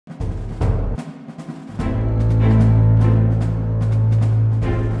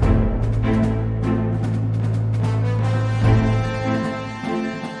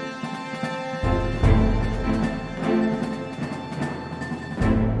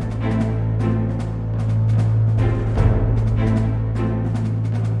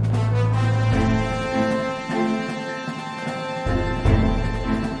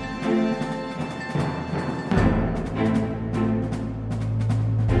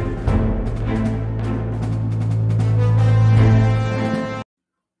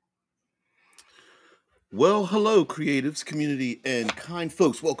Well, hello, creatives, community, and kind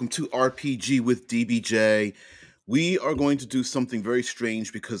folks. Welcome to RPG with DBJ. We are going to do something very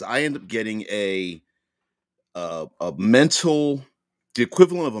strange because I end up getting a mental, the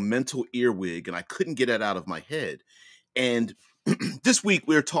equivalent of a mental earwig, and I couldn't get it out of my head. And this week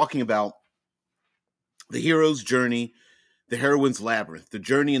we're talking about the hero's journey, the heroine's labyrinth, the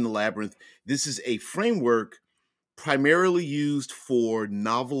journey in the labyrinth. This is a framework primarily used for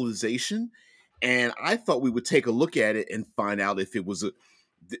novelization, and I thought we would take a look at it and find out if it was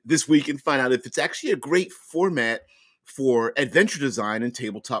this week and find out if it's actually a great format for adventure design and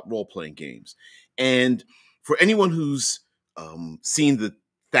tabletop role-playing games. And for anyone who's seen the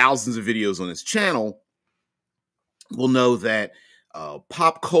thousands of videos on this channel will know that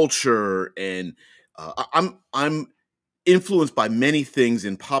pop culture and I'm influenced by many things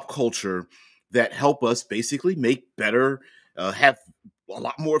in pop culture that help us basically make better, have a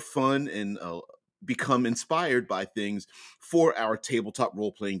lot more fun, and become inspired by things for our tabletop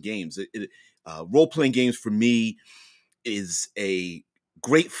role-playing games. Role-playing games for me is a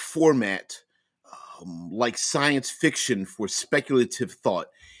great format, like science fiction for speculative thought.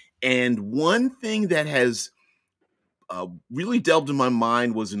 And one thing that has really delved in my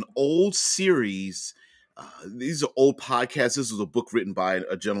mind was an old series. These are old podcasts. This was a book written by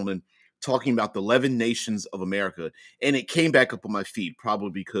a gentleman talking about the 11 nations of America. And it came back up on my feed,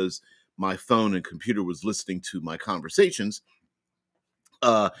 probably because my phone and computer was listening to my conversations.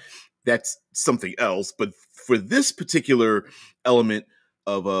 That's something else. But for this particular element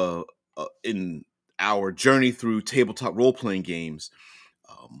of in our journey through tabletop role-playing games,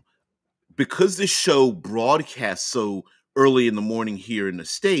 because this show broadcasts so early in the morning here in the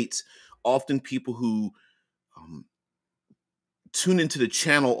States, often people who tune into the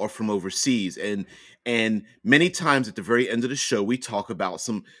channel are from overseas, and many times at the very end of the show we talk about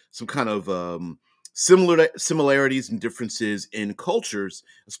some kind of similarities and differences in cultures,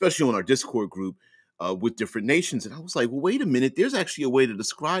 especially on our Discord group, with different nations. And I was like, well, wait a minute, there's actually a way to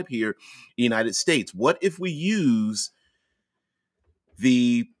describe here the United States. What if we use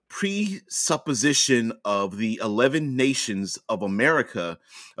the presupposition of the 11 nations of America,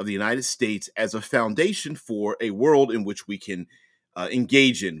 of the United States, as a foundation for a world in which we can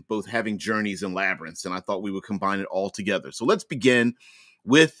engage in, both having journeys and labyrinths? And I thought we would combine it all together. So let's begin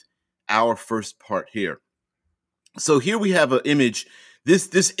with our first part here. So here we have an image.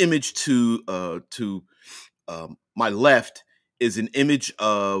 This image to my left is an image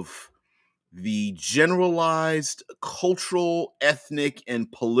of the generalized cultural, ethnic, and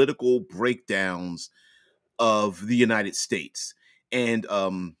political breakdowns of the United States and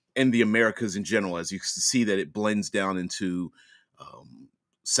the Americas in general. As you can see, that it blends down into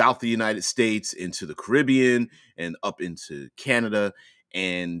south of the United States, into the Caribbean, and up into Canada.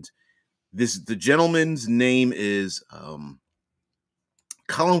 And the gentleman's name is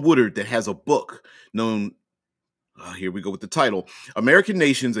Colin Woodard, that has a book known. Here we go with the title: American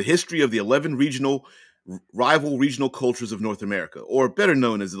Nations, A History of the 11 Rival Regional Cultures of North America, or better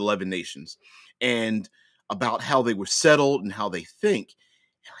known as the 11 Nations, and about how they were settled and how they think.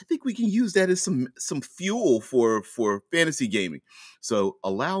 I think we can use that as some fuel for fantasy gaming. So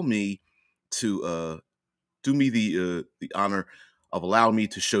allow me to do me the honor of allowing me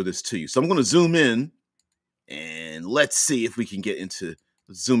to show this to you. So I'm going to zoom in, and let's see if we can get into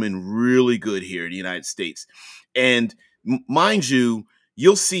zoom in really good here in the United States. And mind you,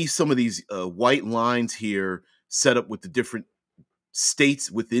 you'll see some of these white lines here set up with the different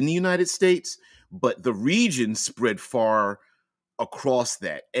states within the United States, but the regions spread far across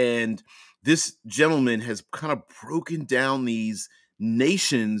that. And this gentleman has kind of broken down these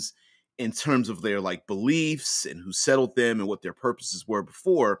nations in terms of their beliefs and who settled them and what their purposes were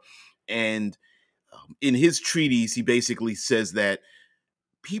before. And in his treatise, he basically says that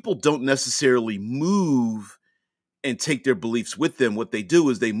people don't necessarily move and take their beliefs with them. What they do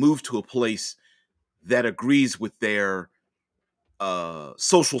is they move to a place that agrees with their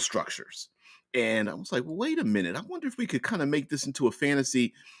social structures. And I was like, well, wait a minute. I wonder if we could kind of make this into a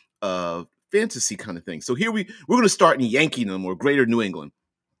fantasy kind of thing. So here we're going to start in Yankeedom, or Greater New England.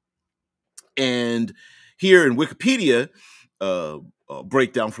 And here in Wikipedia,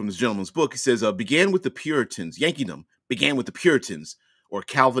 breakdown from this gentleman's book, he says, began with the Puritans. Yankeedom began with the Puritans, or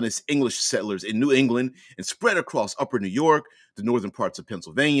Calvinist English settlers in New England, and spread across upper New York, the northern parts of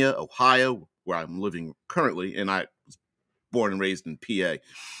Pennsylvania, Ohio, where I'm living currently, and I was born and raised in PA,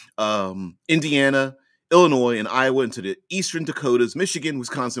 Indiana, Illinois, and Iowa, into the eastern Dakotas, Michigan,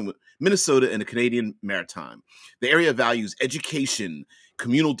 Wisconsin, Minnesota, and the Canadian Maritime. The area values education,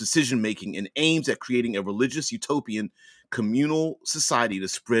 communal decision-making, and aims at creating a religious utopian communal society to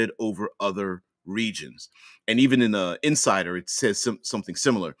spread over other regions. And even in Insider, it says something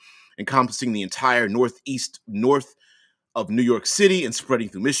similar, encompassing the entire north of New York City and spreading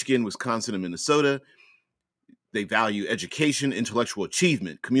through Michigan, Wisconsin, and Minnesota. They value education, intellectual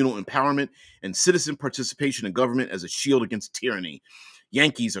achievement, communal empowerment, and citizen participation in government as a shield against tyranny.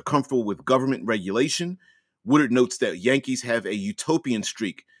 Yankees are comfortable with government regulation. Woodard notes that Yankees have a utopian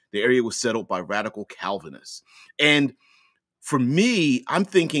streak. The area was settled by radical Calvinists. And for me, I'm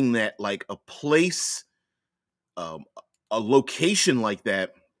thinking that like a place, um, a location like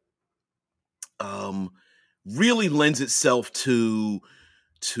that, really lends itself to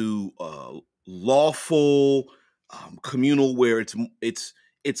lawful, communal, where it's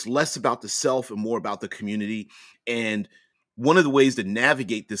less about the self and more about the community. And one of the ways to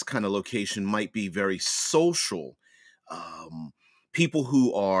navigate this kind of location might be very social. People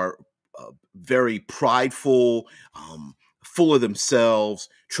who are very prideful, full of themselves,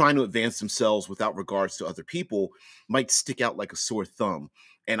 trying to advance themselves without regards to other people, might stick out like a sore thumb.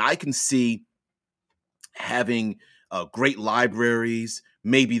 And I can see having great libraries.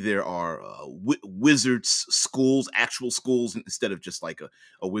 Maybe there are wizards schools, actual schools, instead of just like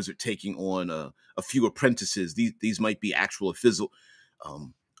a wizard taking on a few apprentices. These might be actual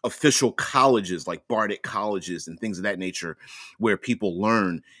official colleges, like Bardic colleges and things of that nature, where people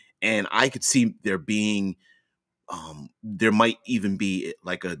learn. And I could see there might even be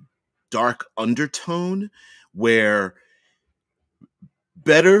like a dark undertone where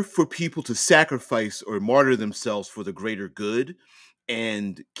better for people to sacrifice or martyr themselves for the greater good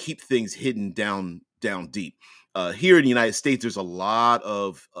and keep things hidden down deep. Here in the United States, there's a lot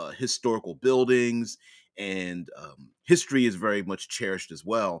of historical buildings, and history is very much cherished as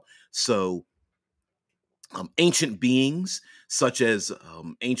well. So ancient beings such as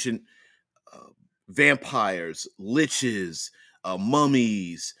ancient uh, vampires, liches,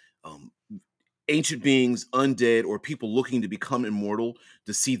 mummies, um, ancient beings, undead, or people looking to become immortal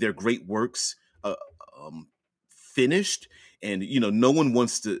to see their great works uh, um, finished. And no one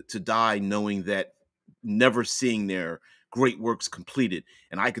wants to die knowing that, never seeing their great works completed.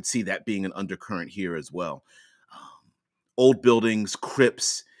 And I could see that being an undercurrent here as well. Old buildings,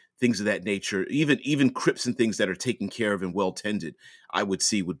 crypts, things of that nature, even crypts and things that are taken care of and well tended, I would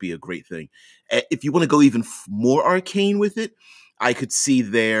see would be a great thing. If you want to go even more arcane with it, I could see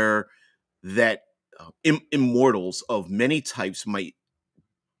there that immortals of many types might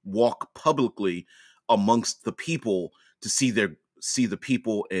walk publicly amongst the people to see the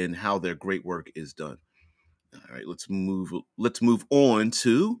people and how their great work is done. All right, let's move on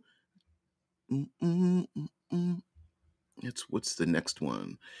to it's what's the next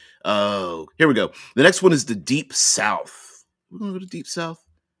one? Oh, here we go. The next one is the Deep South. We're gonna go to Deep South.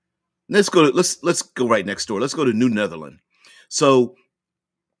 Let's go right next door. Let's go to New Netherland. So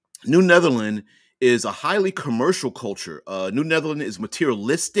New Netherland is a highly commercial culture. New Netherland is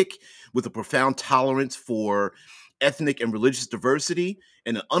materialistic with a profound tolerance for ethnic and religious diversity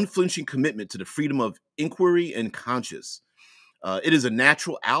and an unflinching commitment to the freedom of inquiry and conscience. It is a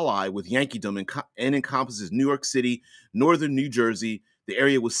natural ally with Yankeedom and encompasses New York City, northern New Jersey. The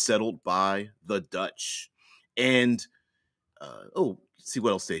area was settled by the Dutch. And see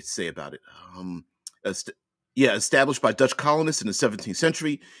what else they say about it. Established by Dutch colonists in the 17th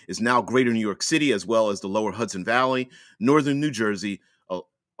century, is now greater New York City as well as the lower Hudson Valley, northern New Jersey,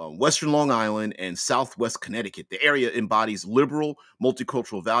 western Long Island, and southwest Connecticut. The area embodies liberal,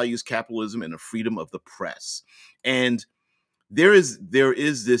 multicultural values, capitalism, and the freedom of the press. And there is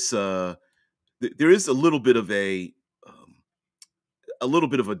this there is a little bit of a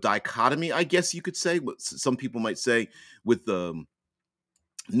dichotomy, I guess you could say, what some people might say, with New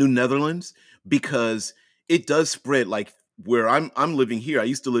Netherlands, because it does spread like where I'm living here. I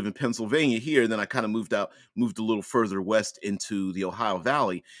used to live in Pennsylvania here, and then I kind of moved a little further west into the Ohio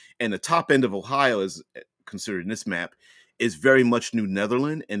Valley, and the top end of Ohio is considered in this map is very much New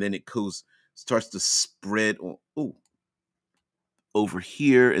Netherland, and then it starts to spread over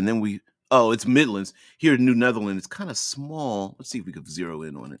here, and then it's Midlands. Here in New Netherland, it's kind of small. Let's see if we can zero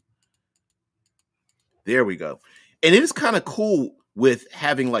in on it. There we go. And it is kind of cool with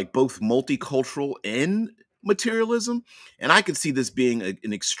having like both multicultural and materialism. And I could see this being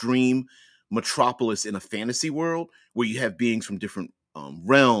an extreme metropolis in a fantasy world where you have beings from different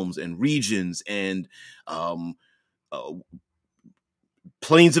realms and regions and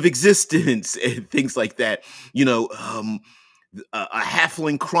planes of existence and things like that. A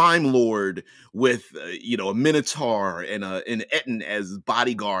halfling crime lord with a minotaur and an Etten as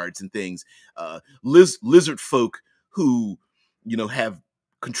bodyguards and things. Lizard folk who have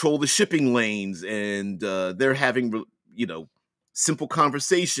control the shipping lanes, and they're having simple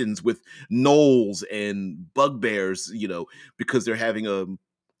conversations with gnolls and bugbears, because they're having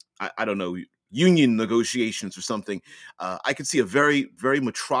I don't know, union negotiations or something. I could see a very, very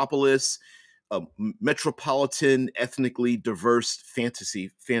metropolis, metropolitan, ethnically diverse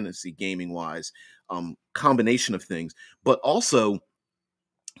fantasy gaming wise, combination of things, but also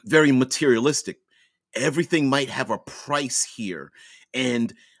very materialistic. Everything might have a price here.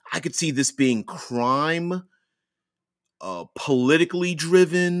 And I could see this being crime, politically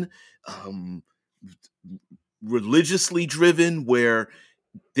driven, um, religiously driven, where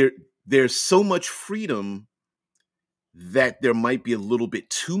there's so much freedom that there might be a little bit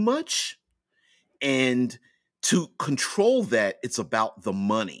too much. And to control that, it's about the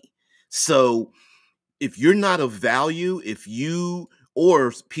money. So if you're not of value, if you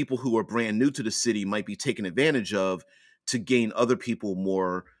or people who are brand new to the city might be taken advantage of to gain other people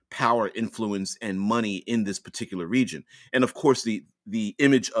more power, influence, and money in this particular region. And of course, the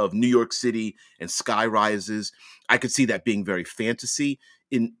image of New York City and sky rises, I could see that being very fantasy.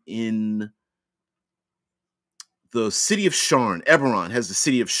 In the city of Sharn, Eberron has the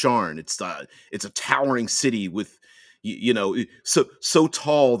city of Sharn. It's a towering city with so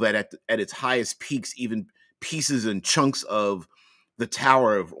tall that at its highest peaks, even pieces and chunks of the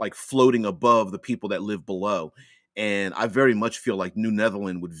tower of like floating above the people that live below. And I very much feel like New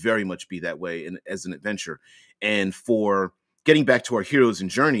Netherland would very much be that way as an adventure. And for getting back to our heroes and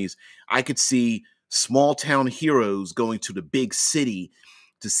journeys, I could see small town heroes going to the big city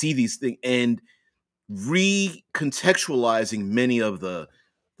to see these things and recontextualizing many of the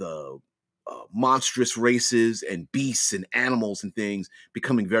monstrous races and beasts and animals and things,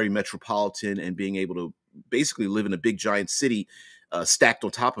 becoming very metropolitan and being able to basically live in a big giant city stacked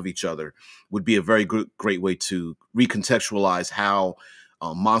on top of each other would be a very great way to recontextualize how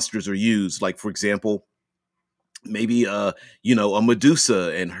monsters are used. Like, for example, maybe a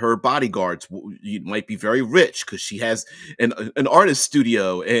Medusa and her bodyguards might be very rich because she has an artist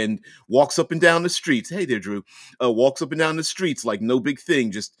studio and walks up and down the streets. Hey there, Drew. Walks up and down the streets like no big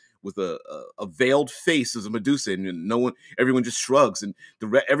thing, just with a veiled face as a Medusa, and everyone just shrugs. And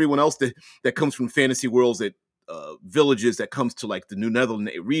everyone else that comes from fantasy worlds, that villages that comes to like the New Netherland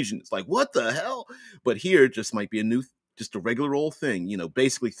region, it's like, what the hell? But here just might be just a regular old thing,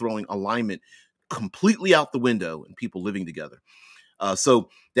 basically throwing alignment completely out the window and people living together. So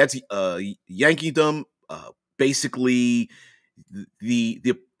that's Yankeedom, basically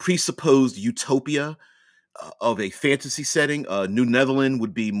the presupposed utopia of a fantasy setting. New Netherland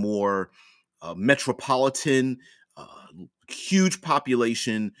would be more metropolitan, uh, huge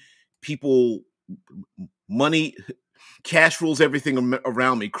population, people, money, cash rules everything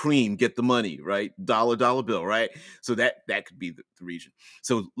around me. Cream, get the money, right? Dollar bill, right? So that could be the region.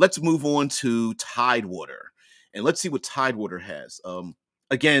 So let's move on to Tidewater, and let's see what Tidewater has.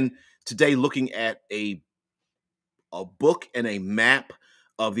 Again, today looking at a book and a map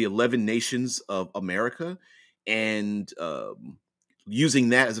of the 11 nations of America, and using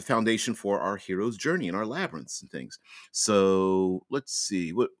that as a foundation for our hero's journey and our labyrinths and things. So let's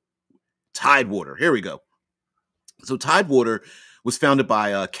see what Tidewater. Here we go. So Tidewater was founded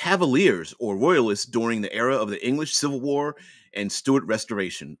by Cavaliers or Royalists during the era of the English Civil War and Stuart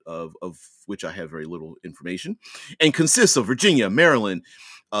Restoration, of which I have very little information, and consists of Virginia, Maryland,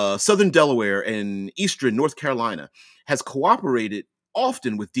 Southern Delaware, and Eastern North Carolina. Has cooperated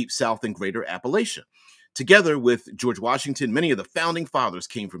often with Deep South and Greater Appalachia. Together with George Washington, many of the founding fathers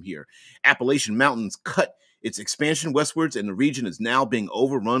came from here. Appalachian Mountains cut its expansion westwards, and the region is now being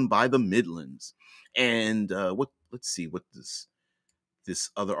overrun by the Midlands. And let's see what this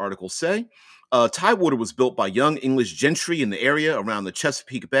other article say. Tidewater was built by young English gentry in the area around the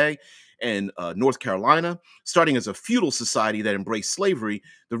Chesapeake Bay and North Carolina. Starting as a feudal society that embraced slavery,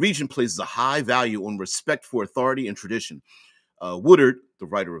 the region places a high value on respect for authority and tradition. Woodard, the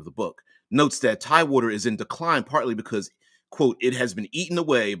writer of the book, notes that Tidewater is in decline partly because, quote, it has been eaten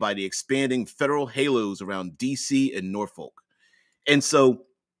away by the expanding federal halos around D.C. and Norfolk. And so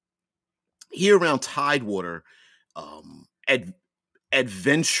here around Tidewater,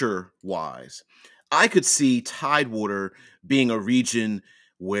 adventure-wise, I could see Tidewater being a region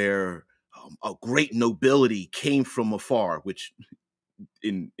where a great nobility came from afar, which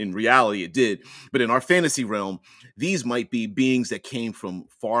in reality it did. But in our fantasy realm, these might be beings that came from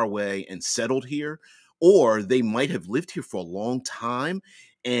far away and settled here, or they might have lived here for a long time,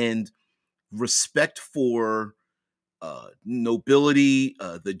 and respect for nobility,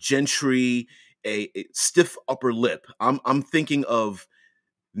 the gentry, a stiff upper lip. I'm thinking of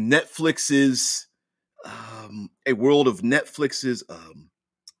Netflix's a world of Netflix's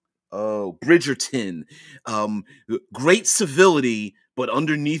Oh, Bridgerton. Um, Great civility, but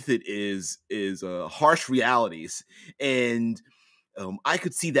underneath it is harsh realities, and I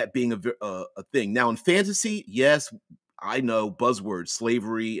could see that being a thing. Now in fantasy, yes, I know buzzwords,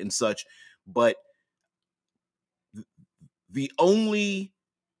 slavery and such, but the only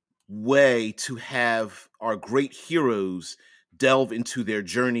way to have our great heroes delve into their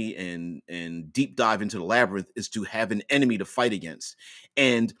journey and deep dive into the labyrinth is to have an enemy to fight against.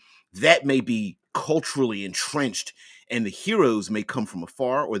 And that may be culturally entrenched, and the heroes may come from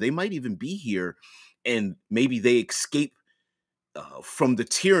afar, or they might even be here, and maybe they escape from the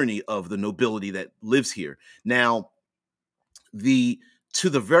tyranny of the nobility that lives here. Now, the to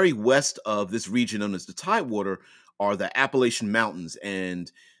the very west of this region known as the Tidewater are the Appalachian Mountains,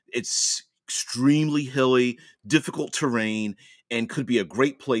 and it's extremely hilly, difficult terrain, and could be a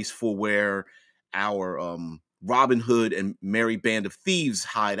great place for where our Robin Hood and merry band of thieves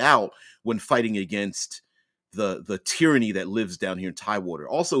hide out when fighting against the tyranny that lives down here in Tidewater.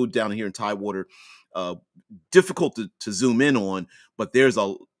 Also down here in Tidewater, uh, difficult to zoom in on, but there is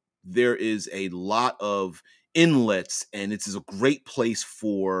a lot of inlets, and it is a great place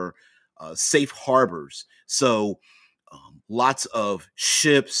for safe harbors. So lots of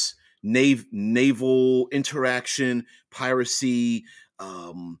ships, naval interaction, piracy,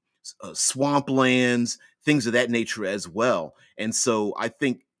 swamplands, things of that nature as well. And so I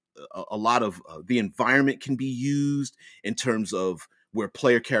think a lot of the environment can be used in terms of where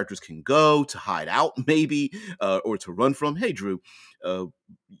player characters can go to hide out, maybe, or to run from. Hey, Drew, uh,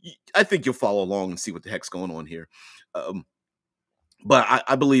 I think you'll follow along and see what the heck's going on here. Um, but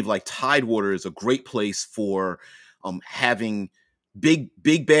I believe like Tidewater is a great place for having big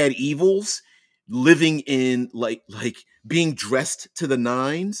bad evils living in like being dressed to the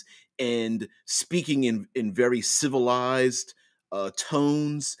nines and speaking in very civilized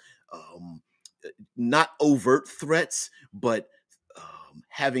tones, um, not overt threats, but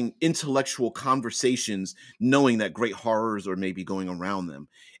having intellectual conversations, knowing that great horrors are maybe going around them.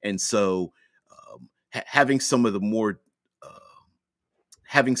 And so having some of the more uh,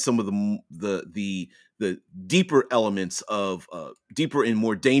 having some of the deeper elements of deeper and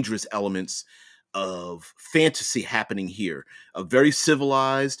more dangerous elements of fantasy happening here. Very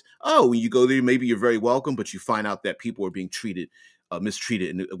civilized. Oh, when you go there, maybe you're very welcome, but you find out that people are being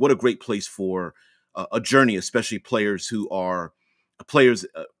mistreated. And what a great place for a journey, especially players who are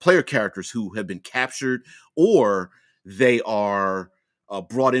player characters who have been captured, or they are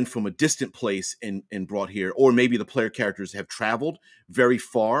brought in from a distant place and brought here, or maybe the player characters have traveled very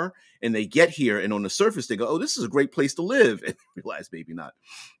far and they get here, and on the surface they go, "Oh, this is a great place to live," and realize maybe not.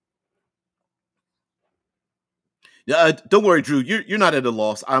 Don't worry, Drew. You're not at a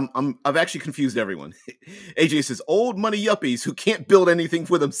loss. I've actually confused everyone. AJ says old money yuppies who can't build anything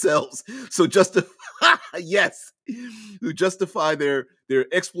for themselves, so yes, who justify their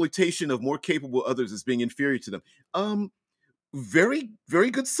exploitation of more capable others as being inferior to them. Very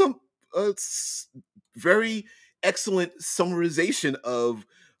good. Very excellent summarization of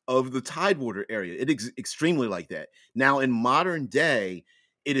the Tidewater area. It is extremely like that. Now in modern day,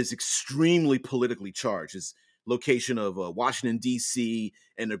 it is extremely politically charged. It's location of Washington D.C.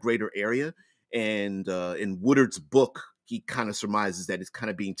 and the greater area. And in Woodard's book, he kind of surmises that it's kind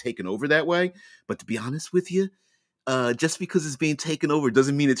of being taken over that way. But to be honest with you, just because it's being taken over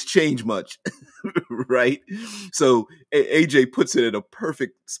doesn't mean it's changed much, right? So AJ puts it in a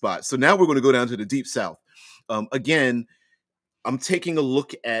perfect spot. So now we're going to go down to the Deep South. Again, I'm taking a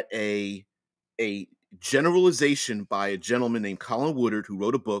look at a generalization by a gentleman named Colin Woodard, who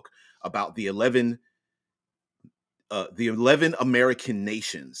wrote a book about the 11 American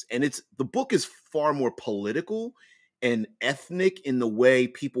nations. And the book is far more political and ethnic in the way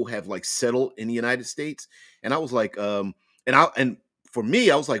people have like settled in the United States. And I was like, and for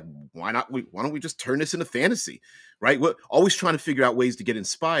me, I was like, why don't we just turn this into fantasy? Right? We're always trying to figure out ways to get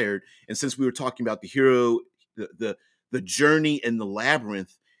inspired. And since we were talking about the hero, the journey and the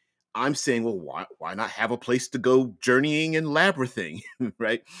labyrinth, I'm saying, well, why not have a place to go journeying and labyrinthing,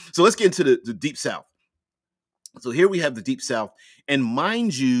 right? So let's get into the Deep South. So here we have the Deep South, and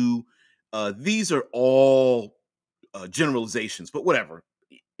mind you, these are all generalizations, but whatever.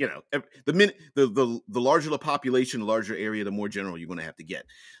 You know, the larger the population, the larger area, the more general you're going to have to get.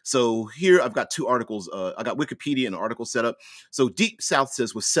 So here I've got two articles. I got Wikipedia and an article set up. So Deep South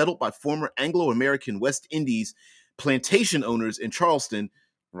says was settled by former Anglo-American West Indies plantation owners in Charleston,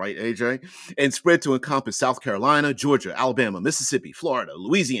 right, AJ, and spread to encompass South Carolina, Georgia, Alabama, Mississippi, Florida,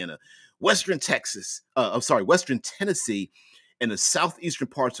 Louisiana, Western Tennessee, and the southeastern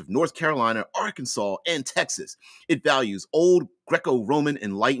parts of North Carolina, Arkansas, and Texas. It values old Greco-Roman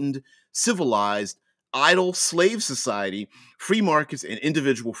enlightened, civilized, idle slave society, free markets, and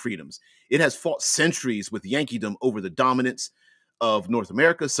individual freedoms. It has fought centuries with Yankeedom over the dominance of North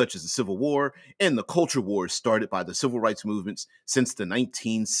America, such as the Civil War and the culture wars started by the civil rights movements since the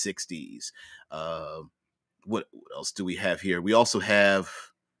 1960s. What else do we have here? We also have,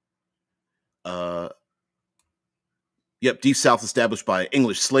 Deep South established by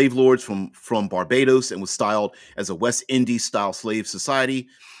English slave lords from Barbados and was styled as a West Indies-style slave society.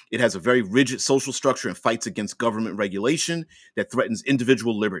 It has a very rigid social structure and fights against government regulation that threatens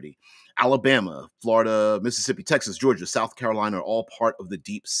individual liberty. Alabama, Florida, Mississippi, Texas, Georgia, South Carolina are all part of the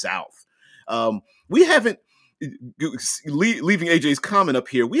Deep South. We haven't, leaving AJ's comment up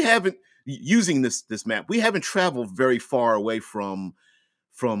here, we haven't, using this map, we haven't traveled very far away from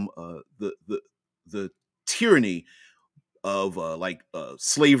the tyranny of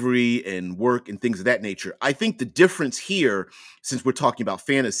slavery and work and things of that nature. I think the difference here, since we're talking about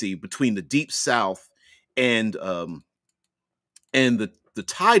fantasy, between the Deep South and the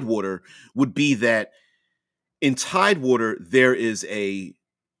Tidewater would be that in Tidewater there is a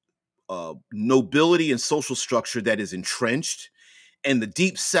nobility and social structure that is entrenched, and the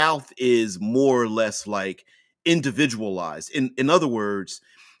Deep South is more or less like individualized. In other words,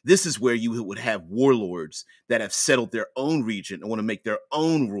 this is where you would have warlords that have settled their own region and want to make their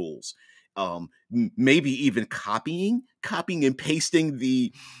own rules. Maybe even copying and pasting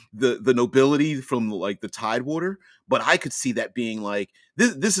the nobility from like the Tidewater. But I could see that being like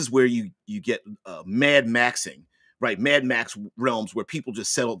this is where you get Mad Maxing, right? Mad Max realms where people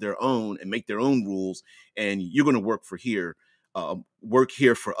just settle their own and make their own rules, and you're going to work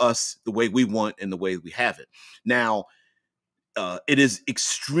here for us the way we want and the way we have it. Now, it is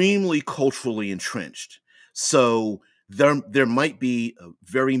extremely culturally entrenched. So there might be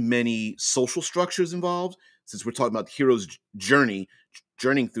very many social structures involved. Since we're talking about the hero's journeying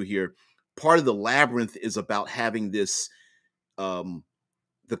through here, part of the labyrinth is about having this,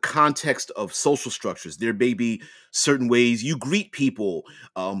 the context of social structures. There may be certain ways you greet people.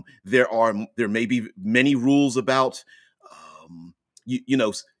 There may be many rules about,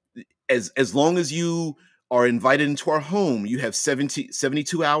 as long as you are invited into our home, you have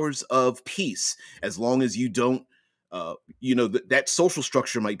 72 hours of peace. As long as you don't, that social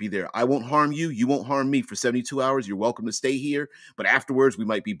structure might be there. I won't harm you. You won't harm me for 72 hours. You're welcome to stay here. But afterwards, we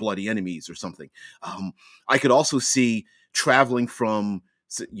might be bloody enemies or something. I could also see traveling from,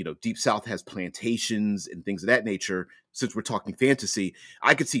 Deep South has plantations and things of that nature. Since we're talking fantasy,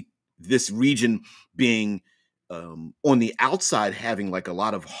 I could see this region being on the outside, having like a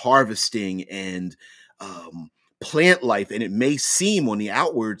lot of harvesting and plant life, and it may seem on the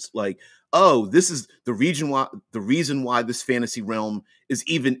outwards like, oh, this is the reason why this fantasy realm is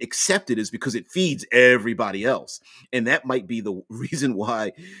even accepted is because it feeds everybody else. And that might be the reason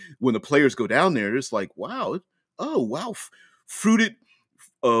why when the players go down there, it's like, wow, fruited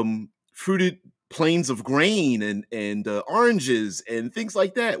plains of grain and oranges and things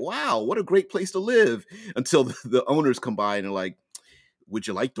like that. Wow, what a great place to live, until the owners come by and are like, would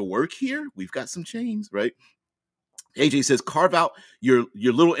you like to work here? We've got some chains, right? AJ says, carve out your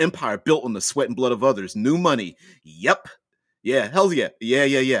little empire built on the sweat and blood of others. New money. Yep. Yeah. Hell yeah.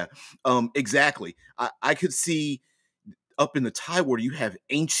 Yeah. Exactly. I could see up in the Tidewater, you have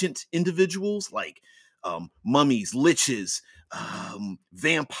ancient individuals like mummies, liches,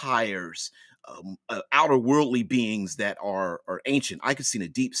 vampires, outer worldly beings that are ancient. I could see in the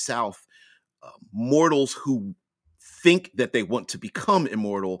Deep South mortals who think that they want to become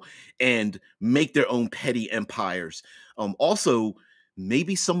immortal and make their own petty empires. Also,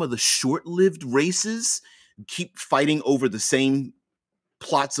 maybe some of the short-lived races keep fighting over the same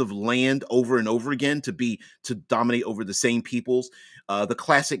plots of land over and over again to dominate over the same peoples. The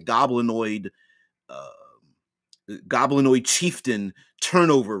classic goblinoid chieftain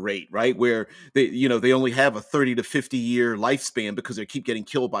turnover rate, right? Where they only have a 30 to 50 year lifespan because they keep getting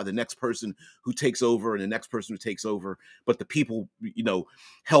killed by the next person who takes over and the next person who takes over. But the people,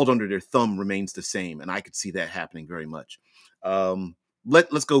 held under their thumb remains the same. And I could see that happening very much.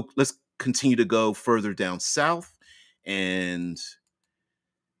 Let's continue to go further down south and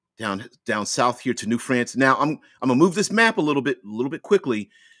down south here to New France. Now I'm gonna move this map a little bit quickly.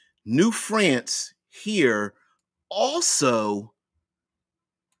 New France here also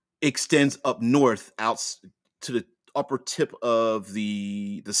extends up north out to the upper tip of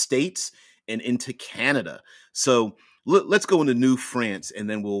the states and into Canada. So let's go into New France, and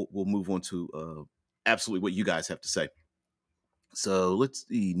then we'll move on to absolutely what you guys have to say. So let's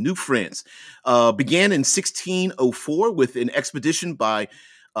see. New France began in 1604 with an expedition by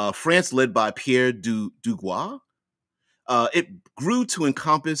France led by Pierre Duguay. It grew to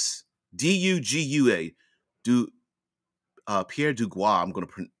encompass Dugua, du Pierre Dugois. I'm going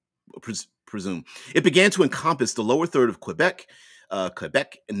to presume it began to encompass the lower third of Quebec,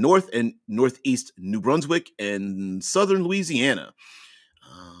 and north and northeast New Brunswick, and southern Louisiana.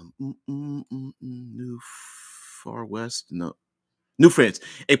 New Far West, no. New France,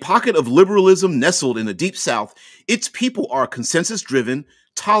 a pocket of liberalism nestled in the deep south. Its people are consensus driven,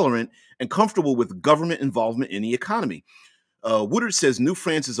 tolerant, and comfortable with government involvement in the economy. Woodard says New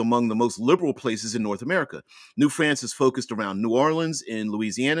France is among the most liberal places in North America. New France is focused around New Orleans in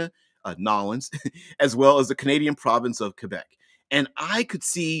Louisiana, Nolens, as well as the Canadian province of Quebec. And I could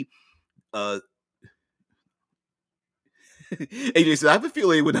see AJ said, I have a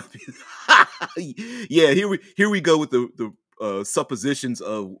feeling it would not be. Yeah, here we go with the suppositions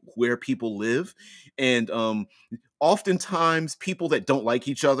of where people live, and oftentimes people that don't like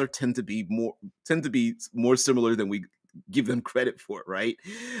each other tend to be more similar than we give them credit for, right?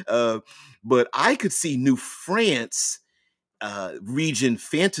 But I could see New France region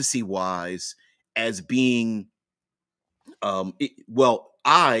fantasy wise as being one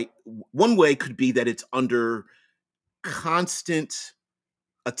way could be that it's under constant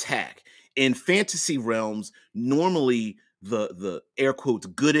attack. In fantasy realms, normally the air quotes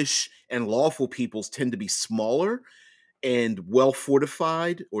goodish and lawful peoples tend to be smaller and well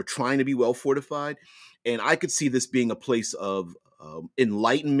fortified, or trying to be well fortified. And I could see this being a place of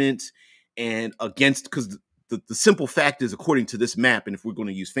enlightenment and against, because the simple fact is, according to this map, and if we're going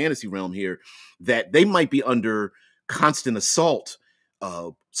to use fantasy realm here, that they might be under constant assault,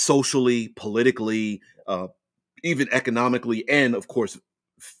 socially, politically, even economically, and of course,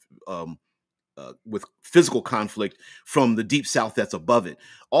 with physical conflict from the deep south that's above it.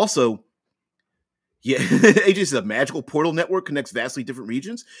 Also, yeah, AJ says a magical portal network connects vastly different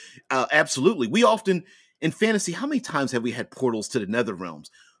regions. Absolutely. We often, in fantasy, how many times have we had portals to the nether realms?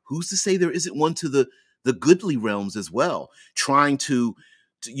 Who's to say there isn't one to the goodly realms as well? Trying to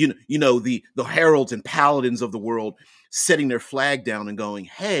the heralds and paladins of the world setting their flag down and going,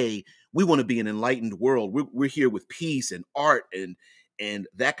 hey, we want to be an enlightened world. We're here with peace and art and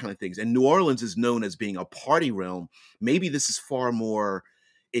that kind of things. And New Orleans is known as being a party realm. Maybe this is far more,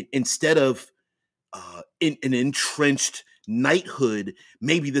 instead of in an entrenched knighthood,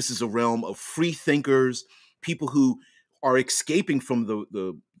 maybe this is a realm of free thinkers, people who are escaping from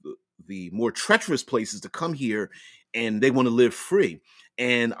the more treacherous places to come here, and they want to live free.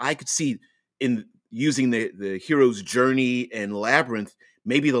 And I could see, in using the hero's journey and labyrinth,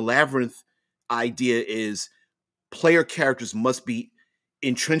 maybe the labyrinth idea is player characters must be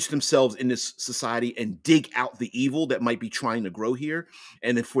entrench themselves in this society and dig out the evil that might be trying to grow here.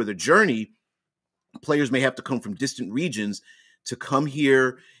 And then for the journey, players may have to come from distant regions to come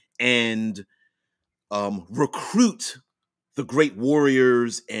here and recruit the great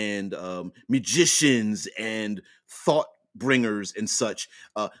warriors and magicians and thought bringers and such,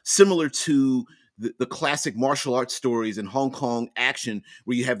 similar to the classic martial arts stories in Hong Kong action,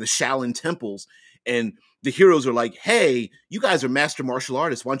 where you have the Shaolin temples and the heroes are like, hey, you guys are master martial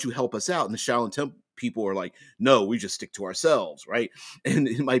artists, why don't you help us out? And the Shaolin temple people are like, no, we just stick to ourselves, right? And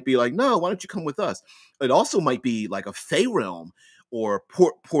it might be like, no, why don't you come with us? It also might be like a Fey realm or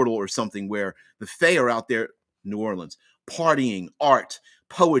portal or something, where the Fey are out there, New Orleans, partying, art,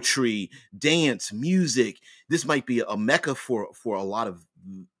 poetry, dance, music. This might be a mecca for a lot of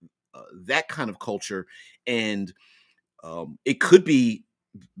that kind of culture. And it could be,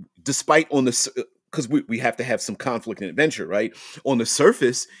 despite on the, because we have to have some conflict and adventure, right? On the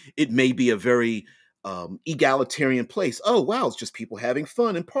surface, it may be a very egalitarian place. Oh, wow, it's just people having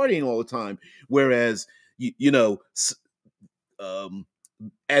fun and partying all the time. Whereas,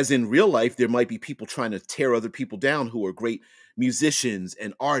 as in real life, there might be people trying to tear other people down who are great musicians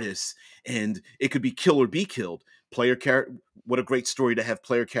and artists, and it could be kill or be killed. What a great story to have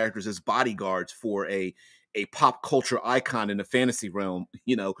player characters as bodyguards for a pop culture icon in the fantasy realm,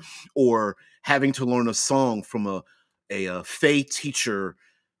 or having to learn a song from a Fey teacher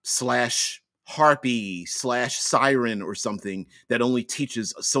slash harpy slash siren or something that only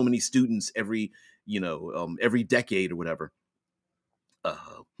teaches so many students every decade or whatever.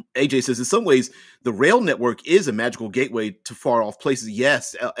 AJ says, in some ways, the rail network is a magical gateway to far off places.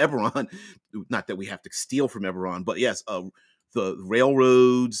 Yes, Eberron, not that we have to steal from Eberron, but yes, the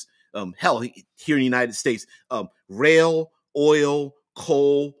railroads, hell, here in the United States, rail, oil,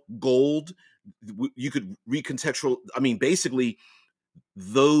 coal, gold, you could recontextual. I mean, basically,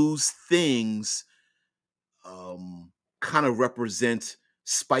 those things kind of represent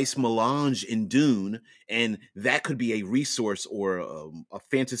spice melange in Dune, and that could be a resource or a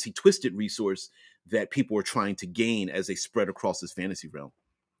fantasy twisted resource that people are trying to gain as they spread across this fantasy realm.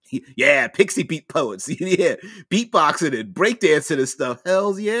 Yeah, pixie beat poets. Yeah, beatboxing and breakdancing and stuff.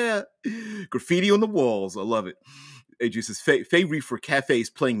 Hells yeah. Graffiti on the walls. I love it. AJ says, Faye Reefer cafes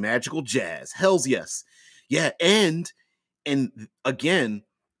playing magical jazz. Hells yes. Yeah, and again,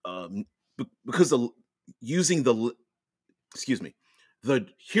 because of using excuse me, the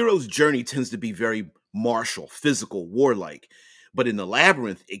hero's journey tends to be very martial, physical, warlike. But in the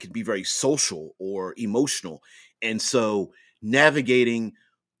labyrinth, it can be very social or emotional. And so navigating,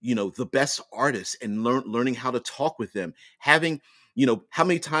 the best artists and learning how to talk with them, having, how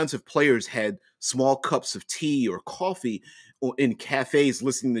many times have players had small cups of tea or coffee in cafes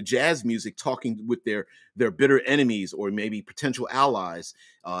listening to jazz music, talking with their bitter enemies or maybe potential allies,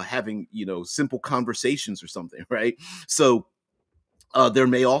 having, simple conversations or something, right? So there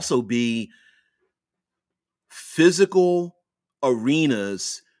may also be physical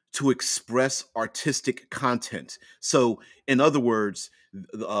arenas to express artistic content. So, in other words,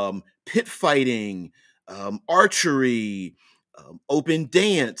 pit fighting, archery, open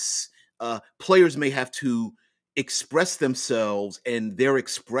dance, players may have to express themselves, and their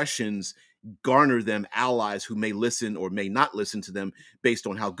expressions garner them allies who may listen or may not listen to them based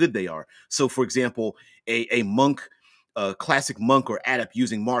on how good they are. So, for example, a monk, a classic monk or adept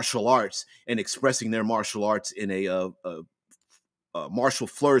using martial arts and expressing their martial arts in a martial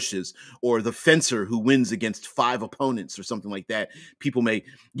flourishes, or the fencer who wins against 5 opponents or something like that. People may,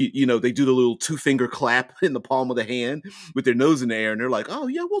 they do the little 2-finger clap in the palm of the hand with their nose in the air, and they're like, oh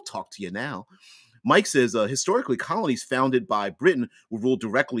yeah, we'll talk to you now. Mike says, historically, colonies founded by Britain were ruled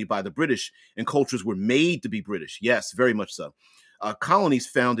directly by the British, and cultures were made to be British. Yes, very much so. Colonies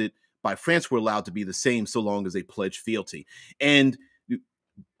founded by France were allowed to be the same so long as they pledged fealty. And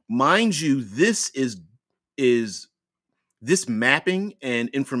mind you, this mapping and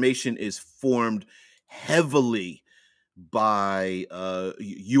information is formed heavily by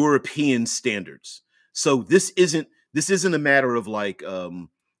European standards. So this isn't a matter of like,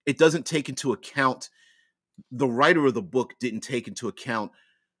 it doesn't take into account, the writer of the book didn't take into account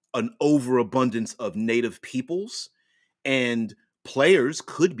an overabundance of native peoples, and players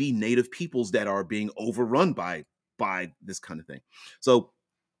could be native peoples that are being overrun by this kind of thing. So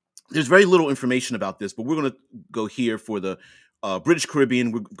there's very little information about this, but we're going to go here for the British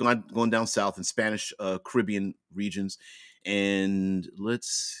Caribbean. We're going down south in Spanish Caribbean regions. And let's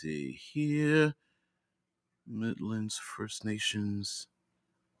see here. Midlands, First Nations.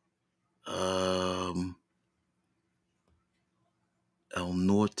 El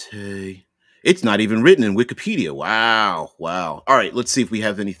Norte. It's not even written in Wikipedia. Wow. All right, let's see if we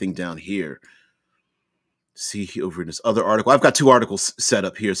have anything down here. See over in this other article. I've got 2 articles set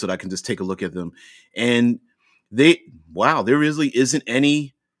up here so that I can just take a look at them. And there really isn't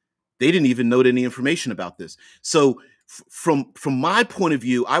any, they didn't even note any information about this. So from my point of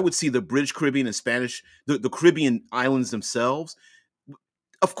view, I would see the British Caribbean and Spanish, the Caribbean islands themselves.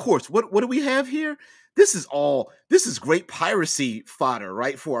 Of course, what do we have here? This is great piracy fodder,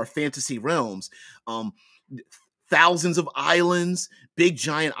 right, for our fantasy realms. Thousands of islands, big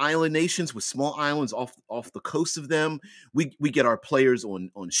giant island nations with small islands off the coast of them. We get our players on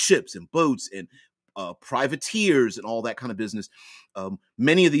ships and boats and privateers and all that kind of business.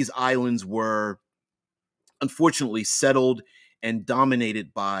 Many of these islands were unfortunately settled and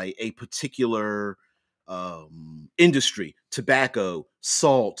dominated by a particular industry: tobacco,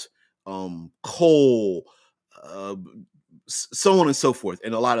 salt, coal, so on and so forth.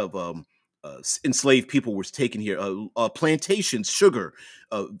 And a lot of enslaved people were taken here. Plantations, sugar,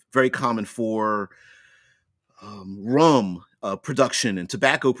 very common for rum production and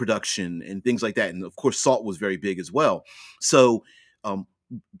tobacco production and things like that. And of course, salt was very big as well. So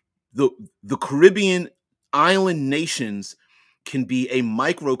the Caribbean island nations can be a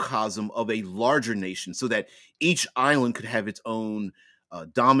microcosm of a larger nation, so that each island could have its own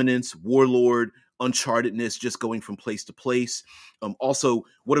dominance, warlord, unchartedness, just going from place to place. Also,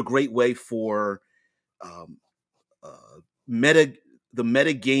 what a great way for the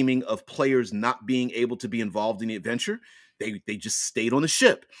meta gaming of players not being able to be involved in the adventure. They just stayed on the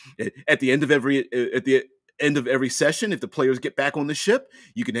ship. At the end of every session, if the players get back on the ship,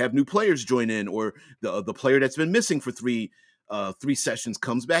 you can have new players join in, or the player that's been missing for three sessions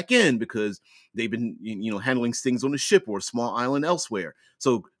comes back in because they've been handling things on the ship or a small island elsewhere.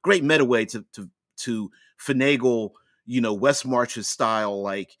 So great meta way to finagle West March's style,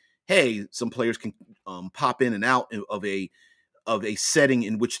 like, hey, some players can pop in and out of a setting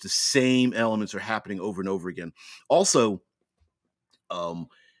in which the same elements are happening over and over again. Also,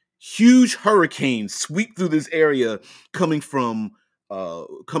 huge hurricanes sweep through this area coming from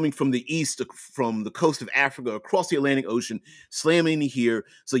coming from the east, from the coast of Africa, across the Atlantic Ocean, slamming into here.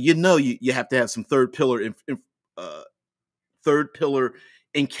 So you have to have some uh, third pillar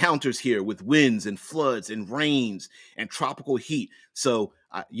encounters here with winds and floods and rains and tropical heat. So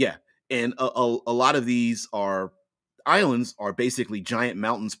yeah, and a lot of these islands are basically giant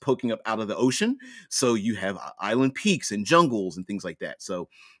mountains poking up out of the ocean. So you have island peaks and jungles and things like that. So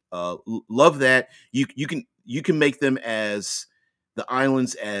love that. You can make them as the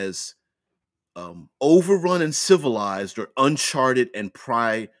islands as overrun and civilized, or uncharted and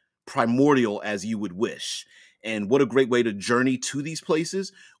primordial as you would wish. And what a great way to journey to these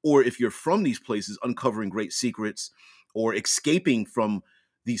places, or if you're from these places, uncovering great secrets, or escaping from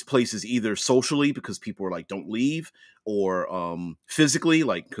these places either socially because people are like, don't leave, or physically,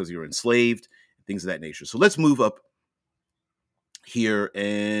 like because you're enslaved, things of that nature. So let's move up here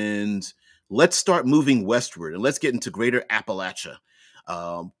and let's start moving westward, and let's get into Greater Appalachia.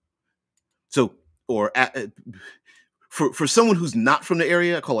 Um, so, or for someone who's not from the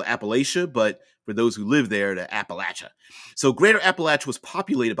area, I call it Appalachia, but for those who live there, the Appalachia. So Greater Appalachia was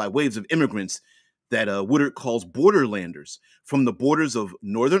populated by waves of immigrants that Woodard calls borderlanders from the borders of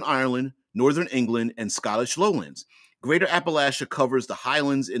Northern Ireland, Northern England, and Scottish lowlands. Greater Appalachia covers the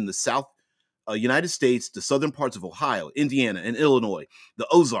highlands in the South United States, the southern parts of Ohio, Indiana, and Illinois, the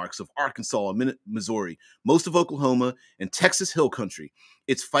Ozarks of Arkansas and Missouri, most of Oklahoma, and Texas Hill Country.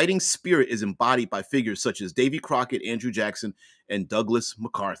 Its fighting spirit is embodied by figures such as Davy Crockett, Andrew Jackson, and Douglas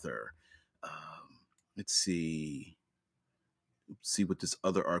MacArthur. Let's see what this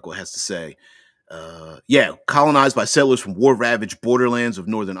other article has to say. Yeah, colonized by settlers from war-ravaged borderlands of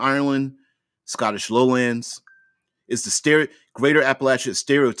Northern Ireland, Scottish lowlands. Is the Greater Appalachia is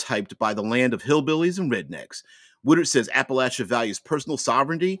stereotyped by the land of hillbillies and rednecks. Woodard says Appalachia values personal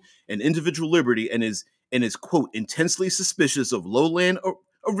sovereignty and individual liberty, and is quote, intensely suspicious of lowland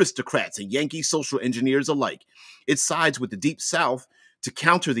aristocrats and Yankee social engineers alike. It sides with the Deep South to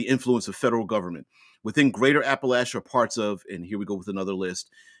counter the influence of federal government. Within Greater Appalachia are parts of, and here we go with another list,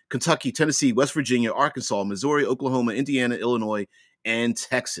 Kentucky, Tennessee, West Virginia, Arkansas, Missouri, Oklahoma, Indiana, Illinois, and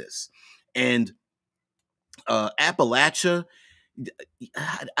Texas. And Appalachia,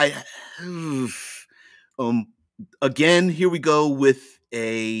 again, here we go with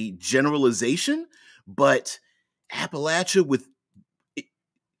a generalization, but Appalachia with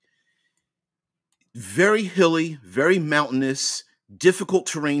very hilly, very mountainous, difficult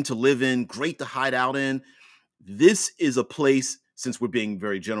terrain to live in, great to hide out in. This is a place, since we're being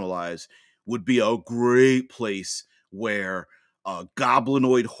very generalized, would be a great place where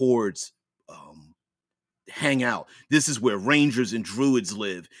goblinoid hordes hang out. This is where rangers and druids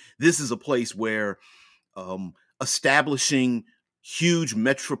live. This is a place where establishing huge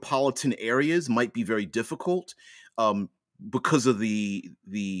metropolitan areas might be very difficult because of the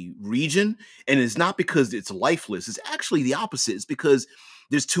region. And it's not because it's lifeless. It's actually the opposite. It's because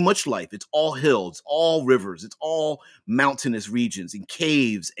there's too much life. It's all hills, it's all rivers, it's all mountainous regions and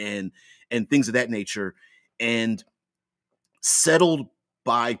caves and things of that nature, and settled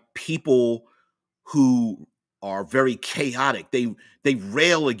by people who are very chaotic. They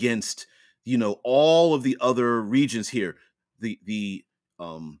rail against, all of the other regions here. The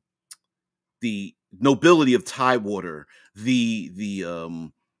nobility of Tidewater,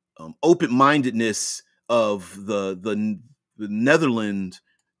 the open-mindedness of the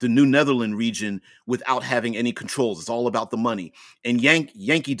New Netherland region without having any controls. It's all about the money. And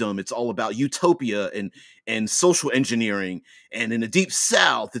Yankeedom, it's all about utopia and social engineering. And in the Deep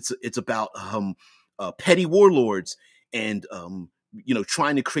South, it's about petty warlords and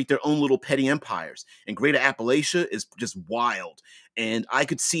trying to create their own little petty empires. And Greater Appalachia is just wild. And I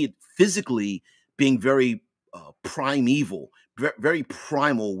could see it physically being very primeval, very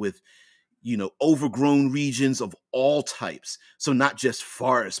primal, with overgrown regions of all types. So not just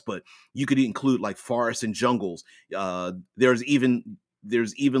forests, but you could include like forests and jungles. There's even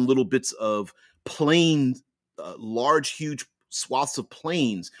little bits of plains, large, huge swaths of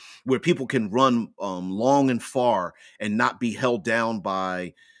plains where people can run long and far and not be held down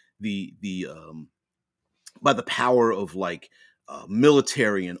by the power of like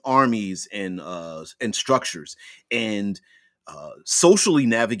military and armies and structures. And socially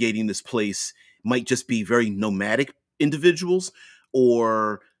navigating this place might just be very nomadic individuals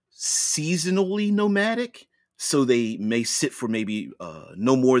or seasonally nomadic. So they may sit for maybe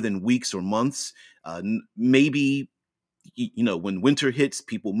no more than weeks or months. Maybe, when winter hits,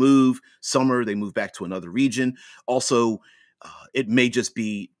 people move. Summer, they move back to another region. Also, it may just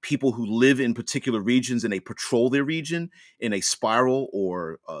be people who live in particular regions and they patrol their region in a spiral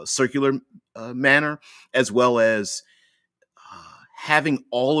or circular manner, as well as having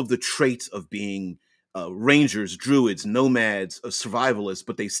all of the traits of being rangers, druids, nomads, survivalists,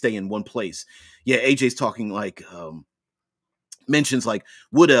 but they stay in one place. Yeah, AJ's talking like mentions like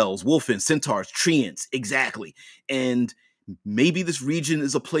wood elves, wolfens, centaurs, treants, exactly. And maybe this region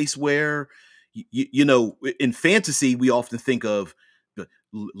is a place where, you know, in fantasy, we often think of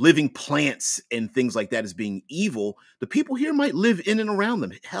living plants and things like that as being evil. The people here might live in and around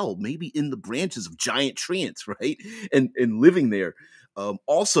them. Hell, maybe in the branches of giant treants, right? And living there.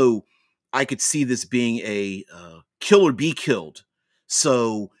 Also, I could see this being a kill or be killed.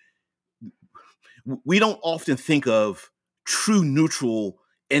 So we don't often think of true neutral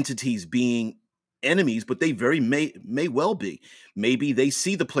entities being enemies, but they very may well be. Maybe they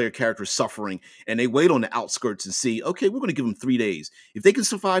see the player character suffering and they wait on the outskirts and see, okay, we're going to give them 3 days. If they can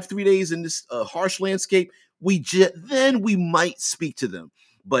survive 3 days in this harsh landscape, then we might speak to them.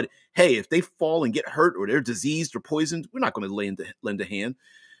 But hey, if they fall and get hurt or they're diseased or poisoned, we're not going to lend a hand,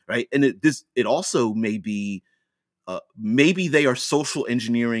 right? And it also may be maybe they are social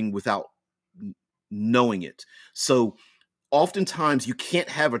engineering without knowing it. So oftentimes you can't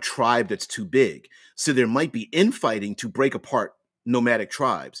have a tribe that's too big. So there might be infighting to break apart nomadic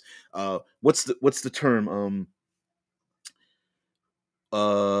tribes. What's the term?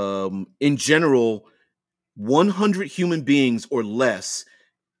 In general, 100 human beings or less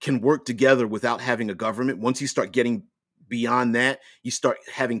can work together without having a government. Once you start getting beyond that, you start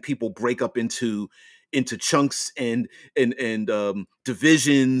having people break up into chunks and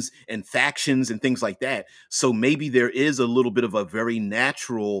divisions and factions and things like that. So maybe there is a little bit of a very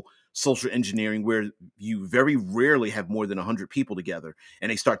natural social engineering where you very rarely have more than 100 people together,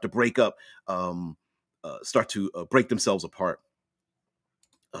 and they start to break up, break themselves apart.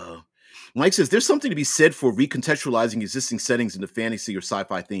 Mike says there's something to be said for recontextualizing existing settings into fantasy or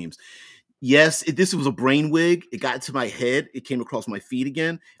sci-fi themes. Yes, this was a brain wig. It got into my head. It came across my feed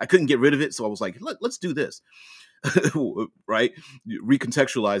again. I couldn't get rid of it, so I was like, let's do this. Right?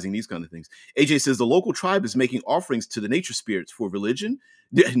 Recontextualizing these kind of things. AJ says the local tribe is making offerings to the nature spirits for religion.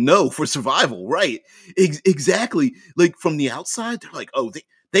 No, for survival. Right? Exactly. Like from the outside, they're like, oh,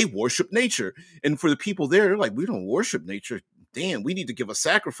 they worship nature, and for the people there, they're like, we don't worship nature. Damn, we need to give a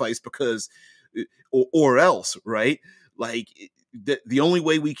sacrifice because, or else, right? Like the only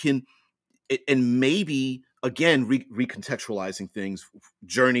way we can, and maybe again recontextualizing things,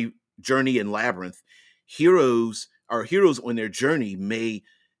 journey and labyrinth. Our heroes on their journey may,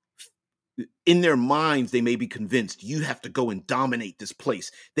 in their minds, they may be convinced you have to go and dominate this place.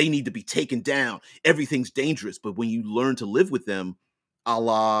 They need to be taken down. Everything's dangerous. But when you learn to live with them, a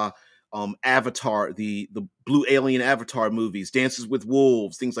la Avatar, the Blue Alien Avatar movies, Dances with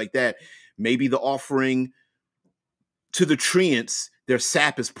Wolves, things like that, maybe the offering to the treants, their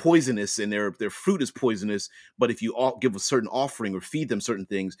sap is poisonous and their fruit is poisonous. But if you give a certain offering or feed them certain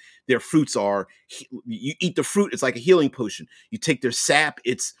things, their fruits are, you eat the fruit, it's like a healing potion. You take their sap,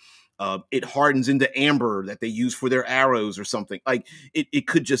 it hardens into amber that they use for their arrows or something. Like it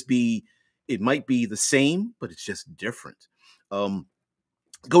could just be, it might be the same, but it's just different.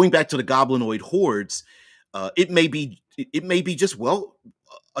 Going back to the goblinoid hordes, it may be just, well,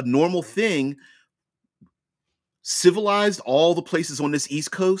 a normal thing. Civilized, all the places on this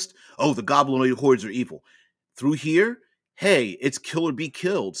East Coast, oh, the goblinoid hordes are evil. Through here, hey, it's kill or be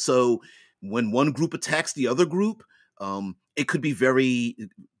killed. So when one group attacks the other group, it could be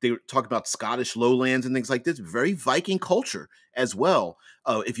they talk about Scottish lowlands and things like this, very Viking culture as well,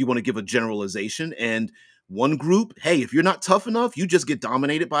 if you want to give a generalization. And one group, hey, if you're not tough enough, you just get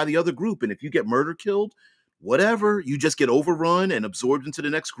dominated by the other group. And if you get murder killed, whatever, you just get overrun and absorbed into the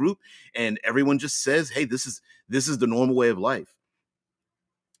next group, and everyone just says, hey, this is the normal way of life.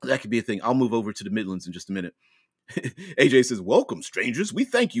 That could be a thing. I'll move over to the Midlands in just a minute. AJ says, welcome, strangers. We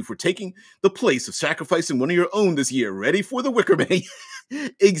thank you for taking the place of sacrificing one of your own this year. Ready for the Wicker Man.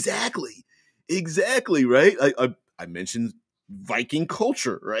 Exactly, right? I mentioned Viking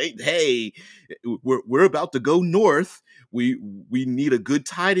culture, right? Hey, we're about to go north. We need a good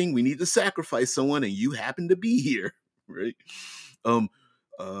tiding. We need to sacrifice someone, and you happen to be here, right?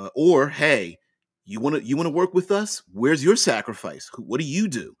 Or hey, you want to work with us? Where's your sacrifice? What do you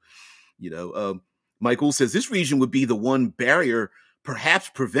do? Michael says this region would be the one barrier,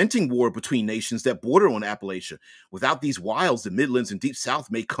 perhaps preventing war between nations that border on Appalachia. Without these wilds, the Midlands and Deep South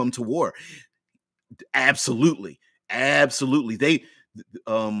may come to war. Absolutely. They,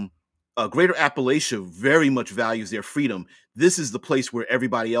 Greater Appalachia very much values their freedom. This is the place where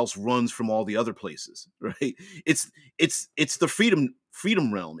everybody else runs from all the other places, right? It's the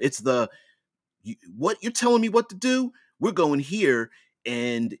freedom realm. It's what you're telling me what to do. We're going here,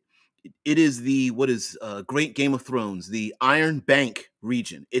 and it is the what is great Game of Thrones, the Iron Bank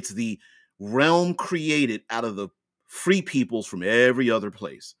region. It's the realm created out of the free peoples from every other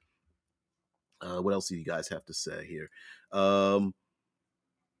place. What else do you guys have to say here? Um,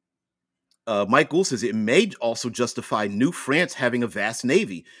 Mike Gould says it may also justify New France having a vast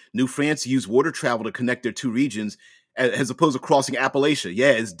navy. New France used water travel to connect their two regions, as opposed to crossing Appalachia.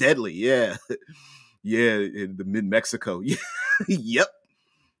 Yeah, it's deadly. Yeah, yeah, in the mid Mexico. Yeah, yep.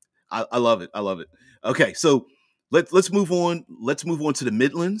 I love it. I love it. Okay, so let's move on. Let's move on to the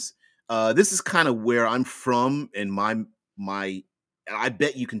Midlands. This is kind of where I'm from, and my I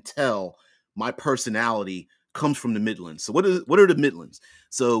bet you can tell my personality comes from the Midlands. So what are the Midlands?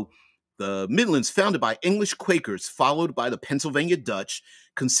 So the Midlands, founded by English Quakers, followed by the Pennsylvania Dutch,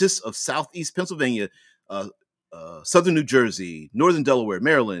 consists of southeast Pennsylvania, uh, southern New Jersey, northern Delaware,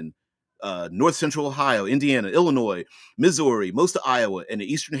 Maryland, north central Ohio, Indiana, Illinois, Missouri, most of Iowa, and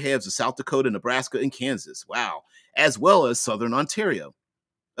the eastern halves of South Dakota, Nebraska, and Kansas. Wow. As well as southern Ontario.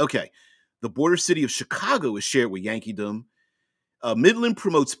 Okay. The border city of Chicago is shared with Yankeedom. Midland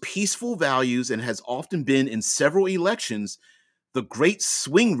promotes peaceful values and has often been in several elections the great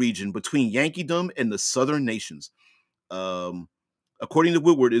swing region between Yankeedom and the southern nations. Um, According to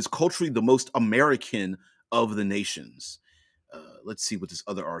Woodward, is culturally the most American of the nations. Let's see what this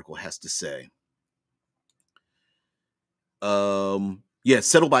other article has to say. Yeah,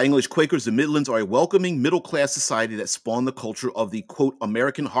 settled by English Quakers, the Midlands are a welcoming middle-class society that spawned the culture of the, quote,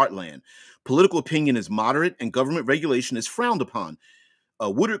 American heartland. Political opinion is moderate and government regulation is frowned upon.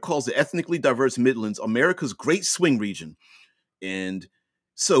 Woodard calls the ethnically diverse Midlands America's great swing region. And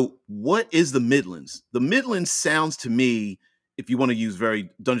so what is the Midlands? The Midlands sounds to me, if you want to use very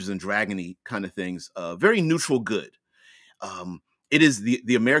Dungeons and Dragons-y kind of things, very neutral good. It is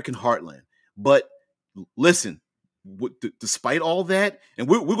the American heartland. But listen, despite all that, and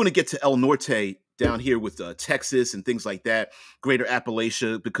we're going to get to El Norte down here with Texas and things like that, Greater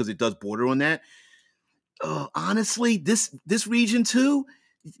Appalachia, because it does border on that. Honestly, this region too,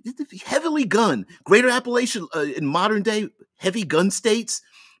 heavily gun. Greater Appalachia in modern day, heavy gun states.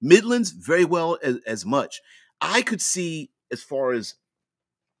 Midlands, very well as much. I could see, as far as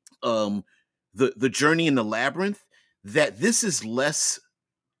the journey in the labyrinth, that this is less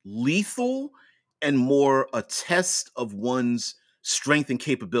lethal and more a test of one's strength and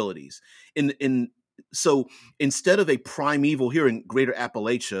capabilities. So instead of a primeval here in Greater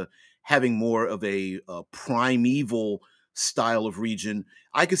Appalachia having more of a primeval style of region,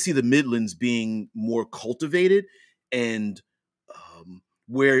 I could see the Midlands being more cultivated, and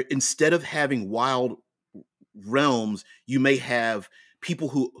where instead of having wild realms, you may have people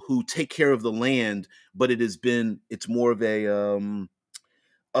who take care of the land, but it's more of a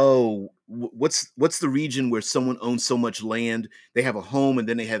what's the region where someone owns so much land they have a home and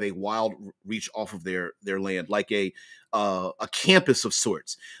then they have a wild reach off of their land, like a campus of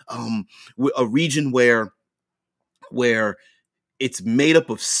sorts, a region where it's made up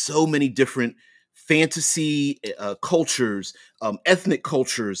of so many different fantasy cultures, ethnic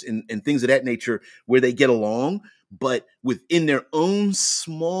cultures, and things of that nature, where they get along, but within their own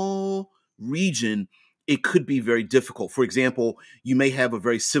small region, it could be very difficult. For example, you may have a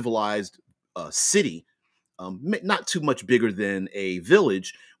very civilized city, not too much bigger than a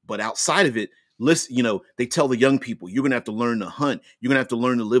village, but outside of it, they tell the young people, you're going to have to learn to hunt. You're going to have to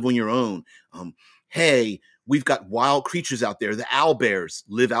learn to live on your own. Hey, we've got wild creatures out there. The owlbears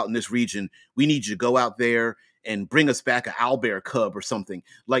live out in this region. We need you to go out there and bring us back an owlbear cub or something.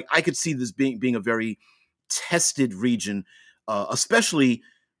 Like, I could see this being a very tested region, especially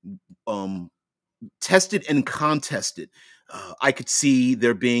tested and contested. I could see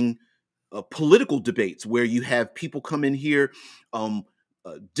there being political debates where you have people come in here,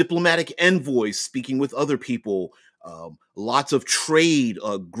 diplomatic envoys speaking with other people, lots of trade,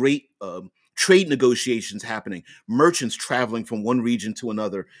 great trade negotiations happening, merchants traveling from one region to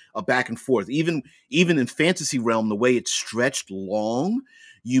another, back and forth. Even in fantasy realm, the way it's stretched long,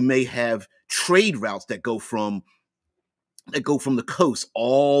 you may have trade routes that go from the coast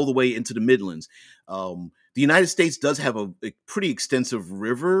all the way into the Midlands. The United States does have a pretty extensive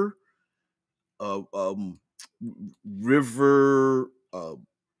river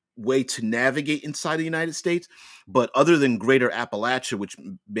way to navigate inside the United States. But other than Greater Appalachia, which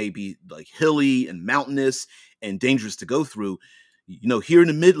may be like hilly and mountainous and dangerous to go through, here in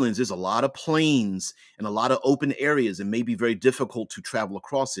the Midlands, there's a lot of plains and a lot of open areas, and may be very difficult to travel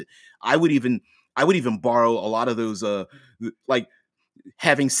across it. I would even borrow a lot of those, like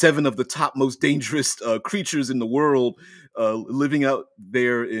having 7 of the top most dangerous creatures in the world living out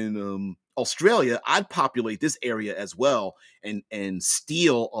there in Australia, I'd populate this area as well and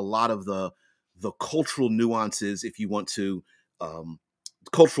steal a lot of the cultural nuances, if you want to, um,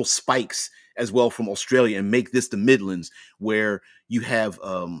 cultural spikes as well from Australia, and make this the Midlands, where you have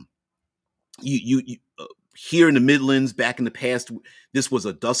here in the Midlands, back in the past, this was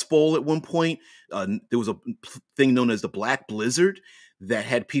a dust bowl at one point. There was a thing known as the Black Blizzard that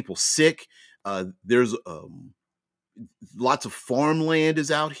had people sick. There's lots of farmland is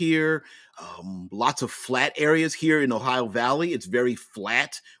out here. Lots of flat areas here in Ohio Valley. It's very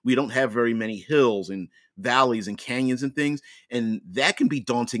flat. We don't have very many hills and valleys and canyons and things. And that can be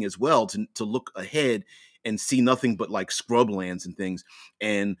daunting as well, to look ahead and see nothing but like scrublands and things.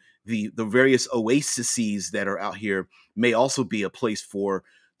 And the various oases that are out here may also be a place for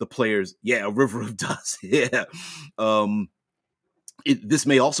the players. Yeah, a river of dust. Yeah. This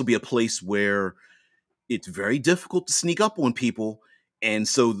may also be a place where it's very difficult to sneak up on people. And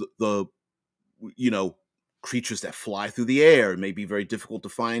so the creatures that fly through the air may be very difficult to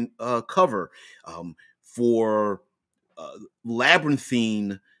find cover. For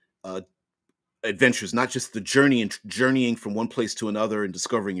labyrinthine adventures, not just the journeying from one place to another and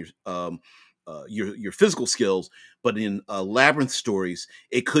discovering your physical skills, but in labyrinth stories,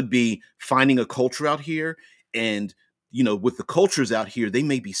 it could be finding a culture out here. And with the cultures out here, they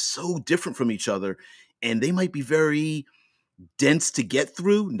may be so different from each other, and they might be very dense to get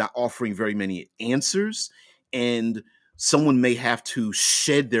through, not offering very many answers. And someone may have to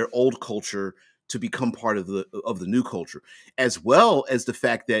shed their old culture to become part of the new culture, as well as the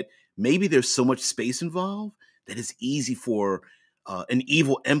fact that maybe there's so much space involved that it's easy for an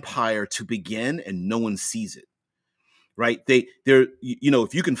evil empire to begin and no one sees it. Right?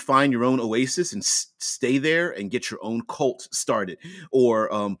 If you can find your own oasis and stay there and get your own cult started,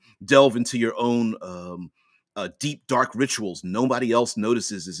 or delve into your own deep dark rituals, nobody else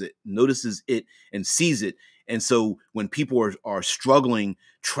notices it and sees it. And so when people are struggling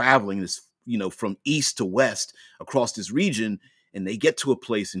traveling this, from east to west across this region, and they get to a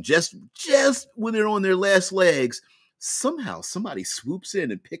place, and just when they're on their last legs, somehow somebody swoops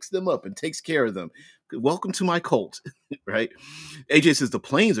in and picks them up and takes care of them. Welcome to my cult. Right? AJ says the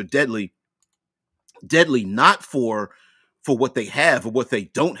planes are deadly not for what they have or what they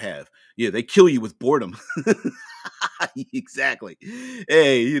don't have. Yeah, they kill you with boredom. Exactly.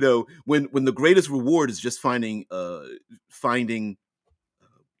 Hey, when the greatest reward is just finding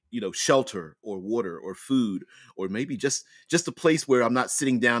shelter or water or food, or maybe just a place where I'm not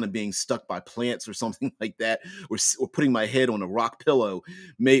sitting down and being stuck by plants or something like that, or putting my head on a rock pillow,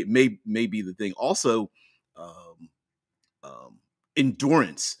 may be the thing. Also,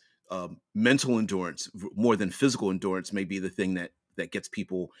 endurance, mental endurance more than physical endurance may be the thing that gets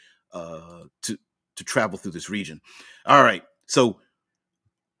people to travel through this region. All right, so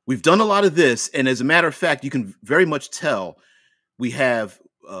we've done a lot of this, and as a matter of fact, you can very much tell we have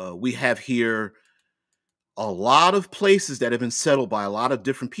here a lot of places that have been settled by a lot of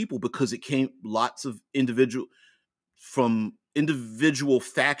different people, because it came lots of individual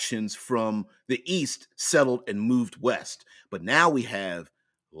factions from the east settled and moved west. But now we have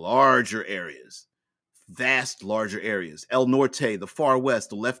larger areas, larger areas. El Norte, the far west,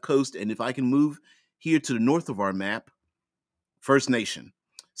 the left coast, and if I can move here to the north of our map, First Nation.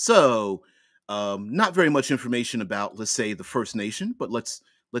 So not very much information about, let's say, the First Nation, but let's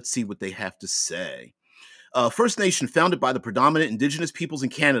see what they have to say. First Nation, founded by the predominant indigenous peoples in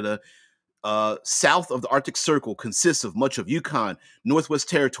Canada, south of the Arctic Circle, consists of much of Yukon, Northwest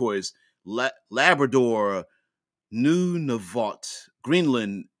Territories, Labrador, Nunavut,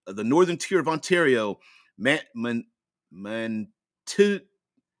 Greenland, the northern tier of Ontario,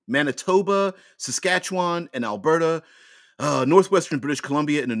 Manitoba, Saskatchewan, and Alberta, northwestern British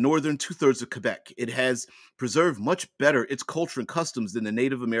Columbia, and the northern 2/3 of Quebec. It has preserved much better its culture and customs than the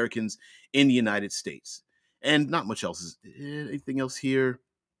Native Americans in the United States. And not much else. Is anything else here?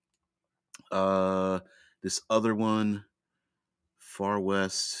 This other one, far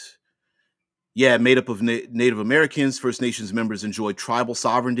west. Yeah, made up of Native Americans. First Nations members enjoy tribal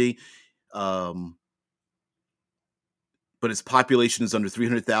sovereignty, but its population is under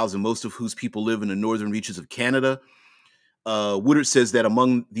 300,000, most of whose people live in the northern reaches of Canada. Woodard says that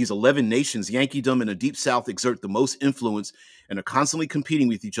among these 11 nations, Yankeedom and the Deep South exert the most influence and are constantly competing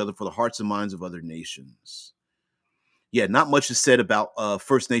with each other for the hearts and minds of other nations. Yeah, not much is said about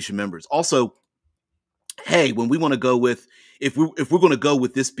First Nation members. Also, hey, when we want to go with, if we're going to go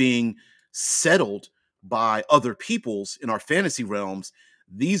with this being settled by other peoples in our fantasy realms,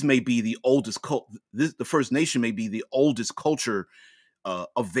 these may be the oldest the First Nation may be the oldest culture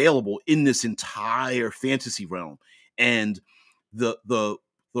available in this entire fantasy realm. And the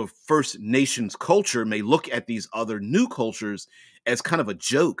the First Nations culture may look at these other new cultures as kind of a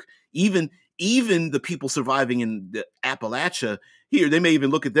joke. Even the people surviving in the Appalachia here, they may even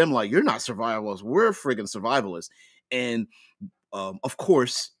look at them like, you're not survivalists, we're friggin' survivalists. And of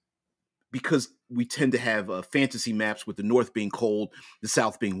course, because we tend to have fantasy maps with the North being cold, the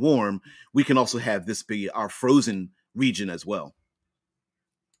South being warm, we can also have this be our frozen region as well.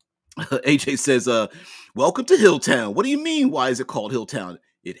 AJ says, welcome to Hilltown. What do you mean? Why is it called Hilltown?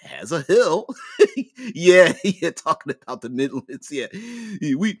 It has a hill. yeah, talking about the Midlands. Yeah.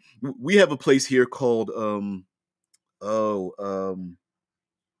 We have a place here called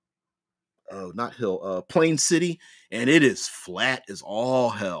not Hill, Plain City, and it is flat as all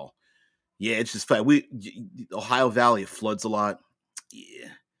hell. Yeah, it's just flat. Ohio Valley, it floods a lot. Yeah.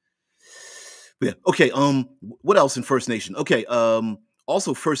 Yeah. Okay. What else in First Nation? Okay.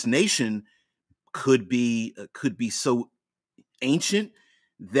 Also First Nation could be so ancient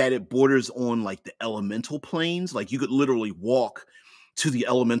that it borders on like the elemental planes. Like you could literally walk to the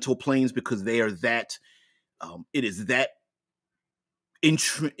elemental planes because they are that. It is that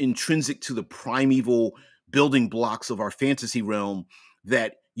intrinsic to the primeval building blocks of our fantasy realm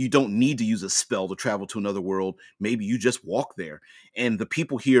that you don't need to use a spell to travel to another world. Maybe you just walk there, and the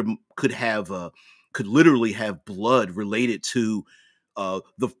people here could literally have blood related to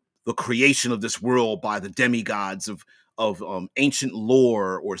the creation of this world by the demigods of ancient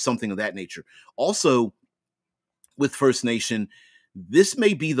lore or something of that nature. Also, with First Nation, this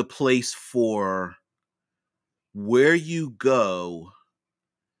may be the place for where you go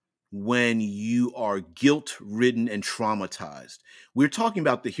when you are guilt-ridden and traumatized. We're talking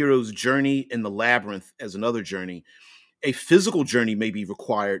about the hero's journey in the labyrinth as another journey. A physical journey may be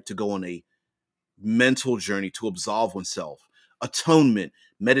required to go on a mental journey to absolve oneself. Atonement,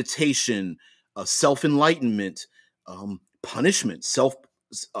 meditation, self-enlightenment, punishment,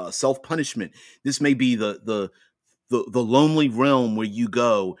 self-punishment. This may be the lonely realm where you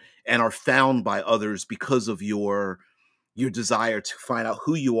go and are found by others because of your desire to find out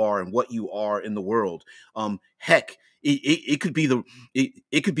who you are and what you are in the world. Heck, it could be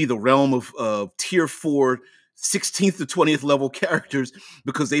the realm of tier 4, 16th to 20th level characters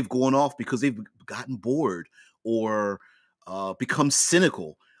because they've gone off because they've gotten bored or become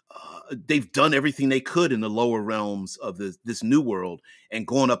cynical. They've done everything they could in the lower realms of this new world and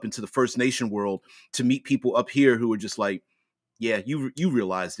gone up into the First Nation world to meet people up here who are just like, yeah, you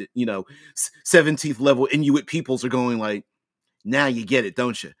realized it. 17th level Inuit peoples are going like, now you get it,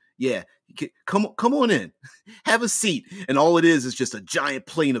 don't you? Yeah, come on in, have a seat. And all it is just a giant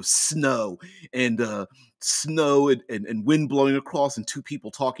plain of snow and wind blowing across and two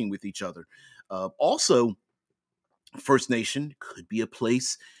people talking with each other. Also, First Nation could be a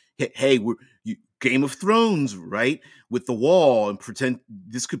place. Hey, Game of Thrones, right? With the wall, and pretend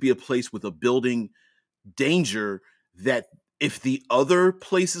this could be a place with a building danger that if the other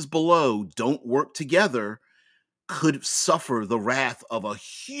places below don't work together, could suffer the wrath of a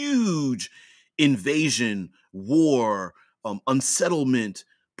huge invasion, war, unsettlement,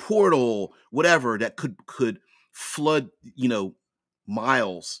 portal, whatever that could flood,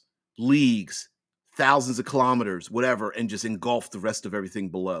 miles, leagues, thousands of kilometers, whatever, and just engulf the rest of everything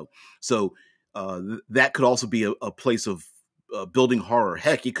below. So that could also be a place of building horror.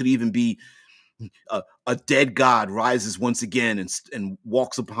 Heck, it could even be a dead god rises once again and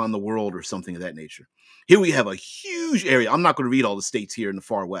walks upon the world or something of that nature. Here we have a huge area. I'm not going to read all the states here in the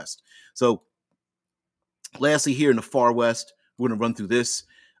far west. So lastly, here in the far west, we're going to run through this.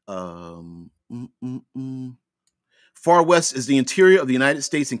 Far west is the interior of the United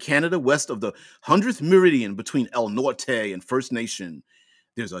States and Canada, west of the 100th meridian between El Norte and First Nation.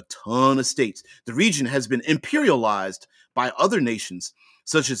 There's a ton of states. The region has been imperialized by other nations,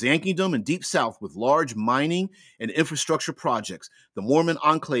 such as Yankeedom and Deep South, with large mining and infrastructure projects. The Mormon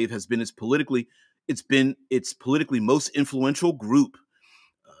Enclave has been its politically most influential group.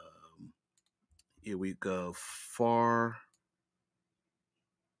 Here we go. Far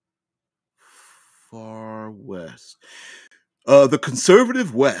west. The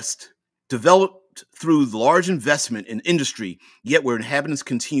conservative West developed through large investment in industry, yet where inhabitants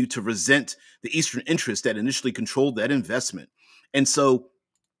continue to resent the Eastern interests that initially controlled that investment. And so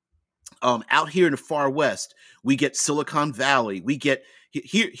out here in the far west, we get Silicon Valley. We get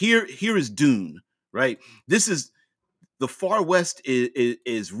here is Dune, right? This is the far west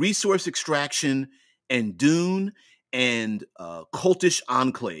is resource extraction and Dune and cultish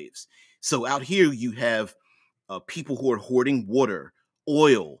enclaves. So out here you have people who are hoarding water,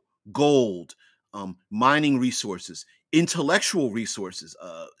 oil, gold, mining resources, intellectual resources,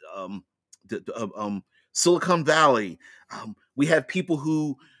 Silicon Valley. We have people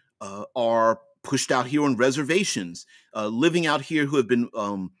who are pushed out here on reservations, living out here who have been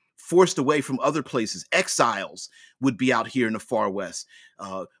forced away from other places. Exiles would be out here in the far west,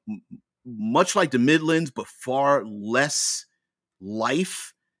 much like the Midlands, but far less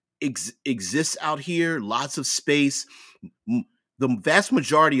life exists out here. Lots of space. The vast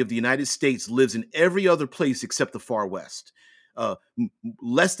majority of the United States lives in every other place except the far west.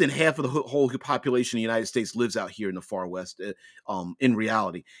 Less than half of the whole population of the United States lives out here in the far west, in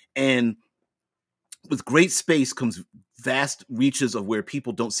reality. And with great space comes vast reaches of where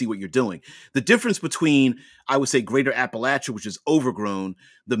people don't see what you're doing. The difference between, I would say, Greater Appalachia, which is overgrown,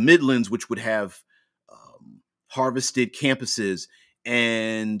 the Midlands, which would have harvested campuses,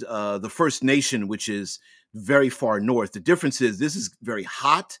 and the First Nation, which is very far north. The difference is this is very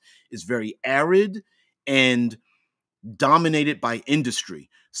hot, is very arid, and dominated by industry.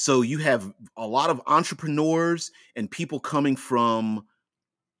 So you have a lot of entrepreneurs and people coming from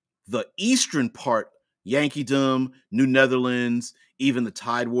the eastern part, Yankeedom, New Netherlands, even the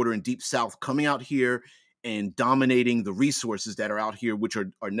Tidewater and Deep South, coming out here and dominating the resources that are out here, which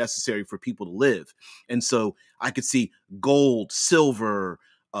are necessary for people to live. And so I could see gold, silver,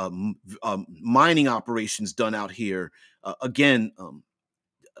 mining operations done out here. Again,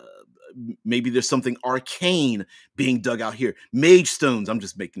 maybe there's something arcane being dug out here. Mage stones. I'm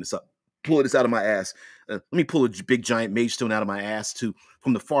just making this up. Pull this out of my ass. Let me pull a big giant mage stone out of my ass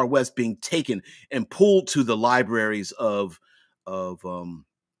from the far west, being taken and pulled to the libraries of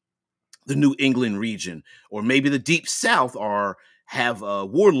the New England region, or maybe the Deep South have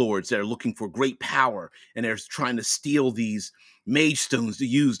warlords that are looking for great power, and they're trying to steal these mage stones to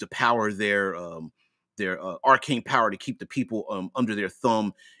use to power their arcane power to keep the people under their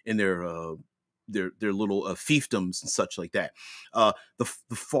thumb in their little fiefdoms and such like that. The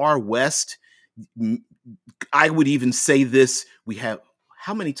far west, I would even say this: we have,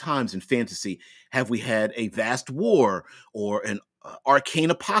 how many times in fantasy have we had a vast war or an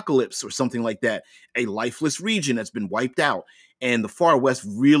arcane apocalypse or something like that, a lifeless region that's been wiped out? And the far west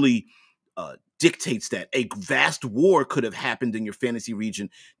really dictates that. A vast war could have happened in your fantasy region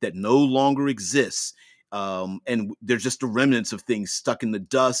that no longer exists. And there's just the remnants of things stuck in the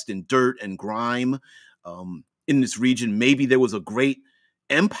dust and dirt and grime in this region. Maybe there was a great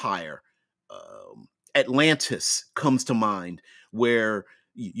empire. Atlantis comes to mind, where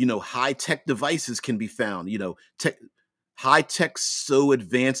high-tech devices can be found. High tech so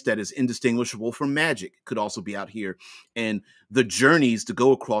advanced that is indistinguishable from magic could also be out here. And the journeys to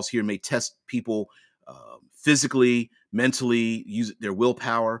go across here may test people physically, mentally, use their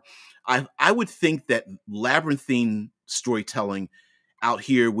willpower. I would think that labyrinthine storytelling out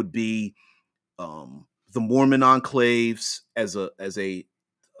here would be the Mormon enclaves. As a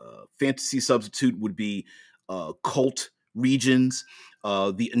fantasy substitute would be cult regions,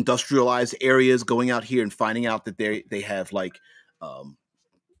 the industrialized areas, going out here and finding out that they have like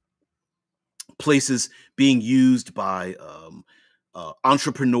places being used by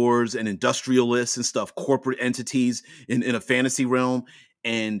entrepreneurs and industrialists and stuff, corporate entities in a fantasy realm,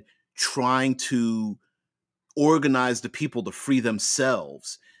 and trying to organize the people to free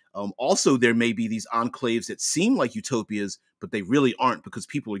themselves. Also, there may be these enclaves that seem like utopias, but they really aren't, because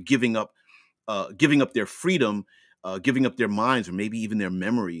people are giving up their freedom, giving up their minds, or maybe even their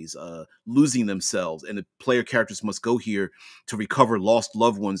memories, losing themselves. And the player characters must go here to recover lost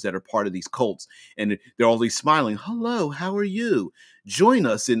loved ones that are part of these cults. And they're always smiling. Hello, how are you? Join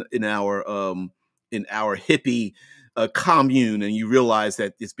us in our hippie commune. And you realize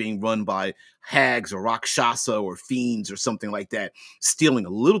that it's being run by hags or rakshasa or fiends or something like that, stealing a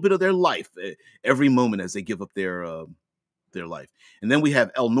little bit of their life every moment as they give up their life. And then we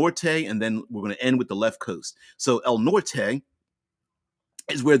have El Norte, and then we're going to end with the left coast. So El Norte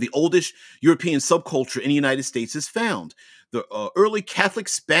is where the oldest European subculture in the United States is found. The early Catholic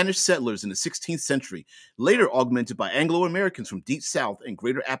Spanish settlers in the 16th century, later augmented by Anglo-Americans from Deep South and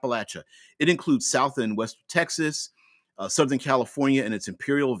Greater Appalachia. It includes South and Western Texas, Southern California, and its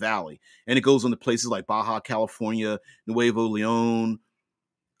Imperial Valley. And it goes on to places like Baja California, Nuevo Leon,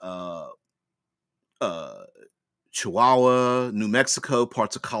 Chihuahua, New Mexico,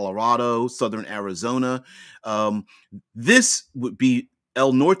 parts of Colorado, southern Arizona. This would be,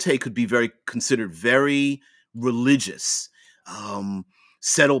 El Norte could be considered very religious,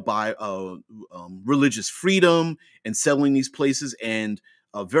 settled by religious freedom and settling these places, and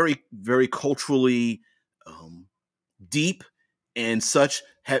very, very culturally deep and such,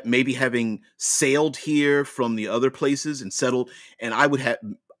 maybe having sailed here from the other places and settled. And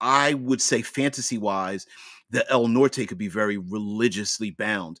I would say fantasy-wise, the El Norte could be very religiously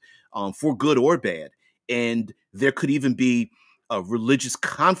bound, for good or bad. and there could even be religious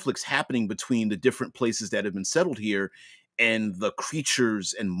conflicts happening between the different places that have been settled here and the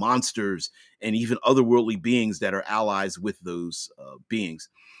creatures and monsters and even otherworldly beings that are allies with those beings,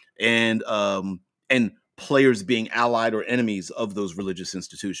 and players being allied or enemies of those religious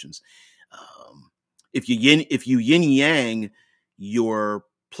institutions. Um, if you yin yang your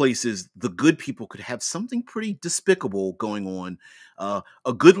places, the good people could have something pretty despicable going on.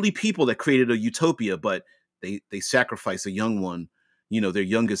 A goodly people that created a utopia, but they sacrifice a young one, their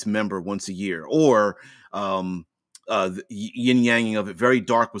youngest member once a year, or the yin yanging of it, very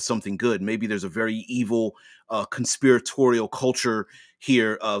dark with something good. Maybe there's a very evil, conspiratorial culture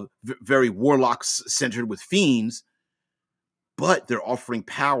here, very warlocks centered with fiends, but they're offering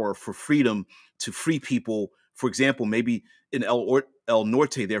power for freedom to free people. For example, maybe in El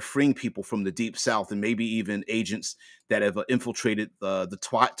Norte, they're freeing people from the deep south, and maybe even agents that have infiltrated the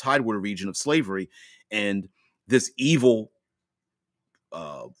Tidewater region of slavery. And this evil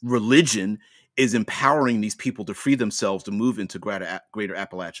religion is empowering these people to free themselves to move into greater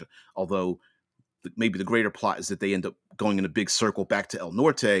Appalachia. Although maybe the greater plot is that they end up going in a big circle back to El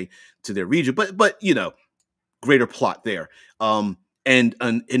Norte, to their region. But greater plot there. And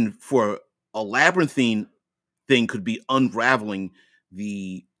for a labyrinthine thing could be unraveling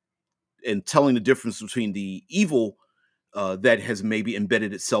and telling the difference between the evil that has maybe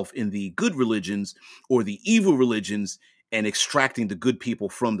embedded itself in the good religions, or the evil religions, and extracting the good people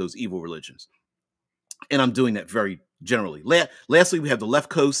from those evil religions. And I'm doing that very generally. Lastly, we have the left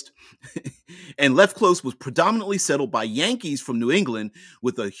coast. And left coast was predominantly settled by Yankees from New England,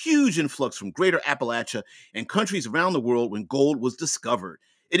 with a huge influx from greater Appalachia and countries around the world when gold was discovered.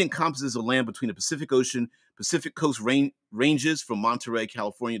 It encompasses a land between the Pacific Ocean, Pacific Coast ranges from Monterey,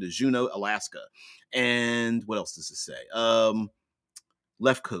 California to Juneau, Alaska. And what else does it say?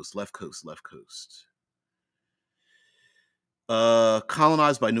 Left coast, left coast, left coast.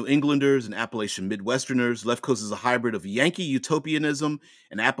 Colonized by New Englanders and Appalachian Midwesterners, left coast is a hybrid of Yankee utopianism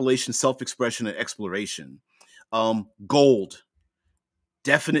and Appalachian self-expression and exploration. Gold,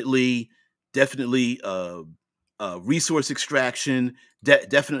 definitely resource extraction,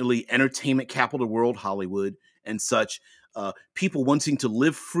 definitely entertainment capital of the world, Hollywood and such. People wanting to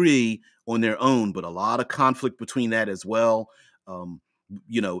live free on their own, but a lot of conflict between that as well.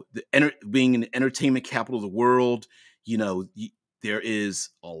 Being an entertainment capital of the world, there is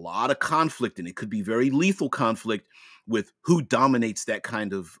a lot of conflict, and it could be very lethal conflict with who dominates that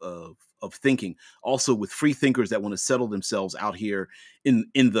kind of thinking. Also, with free thinkers that want to settle themselves out here in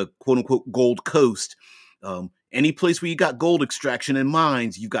the quote unquote Gold Coast. Any place where you got gold extraction and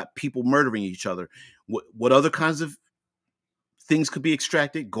mines, you've got people murdering each other. What other kinds of things could be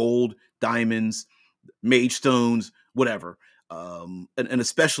extracted? Gold, diamonds, mage stones, whatever. And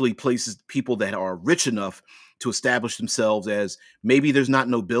especially people that are rich enough to establish themselves as, maybe there's not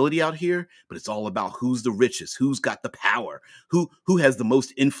nobility out here, but it's all about who's the richest, who's got the power, who has the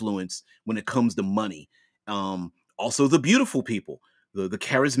most influence when it comes to money. Also the beautiful people, the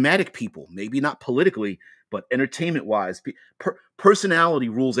charismatic people, maybe not politically, but entertainment wise, personality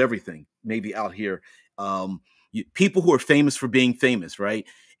rules everything. Maybe out here, people who are famous for being famous, right?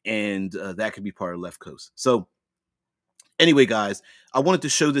 And that could be part of left coast. So anyway, guys, I wanted to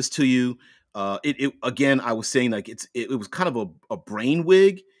show this to you. Again, I was saying, like, it was kind of a brain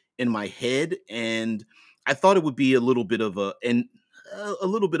wig in my head, and I thought it would be a little bit of a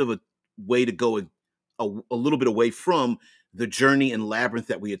way to go a little bit away from the journey and labyrinth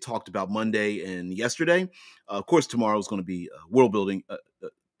that we had talked about Monday and yesterday. Of course, tomorrow is going to be world building.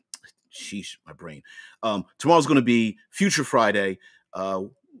 Sheesh, my brain. Tomorrow's going to be Future Friday.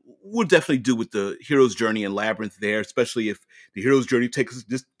 We'll definitely do with the hero's journey and labyrinth there, especially if the hero's journey takes us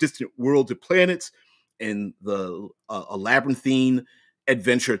this distant worlds and planets, and the a labyrinthine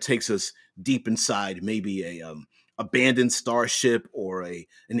adventure takes us deep inside, maybe a abandoned starship or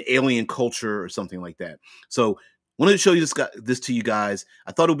an alien culture or something like that. So wanted to show you this to you guys.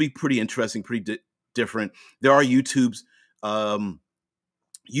 I thought it would be pretty interesting, pretty different. There are YouTube and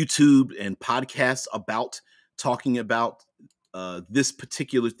podcasts talking about this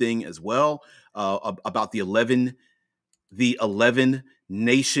particular thing as well, about the 11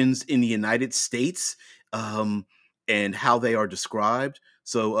 nations in the United States, and how they are described.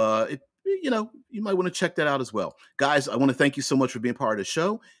 So you might want to check that out as well. Guys, I want to thank you so much for being part of the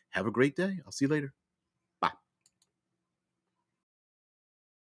show. Have a great day. I'll see you later.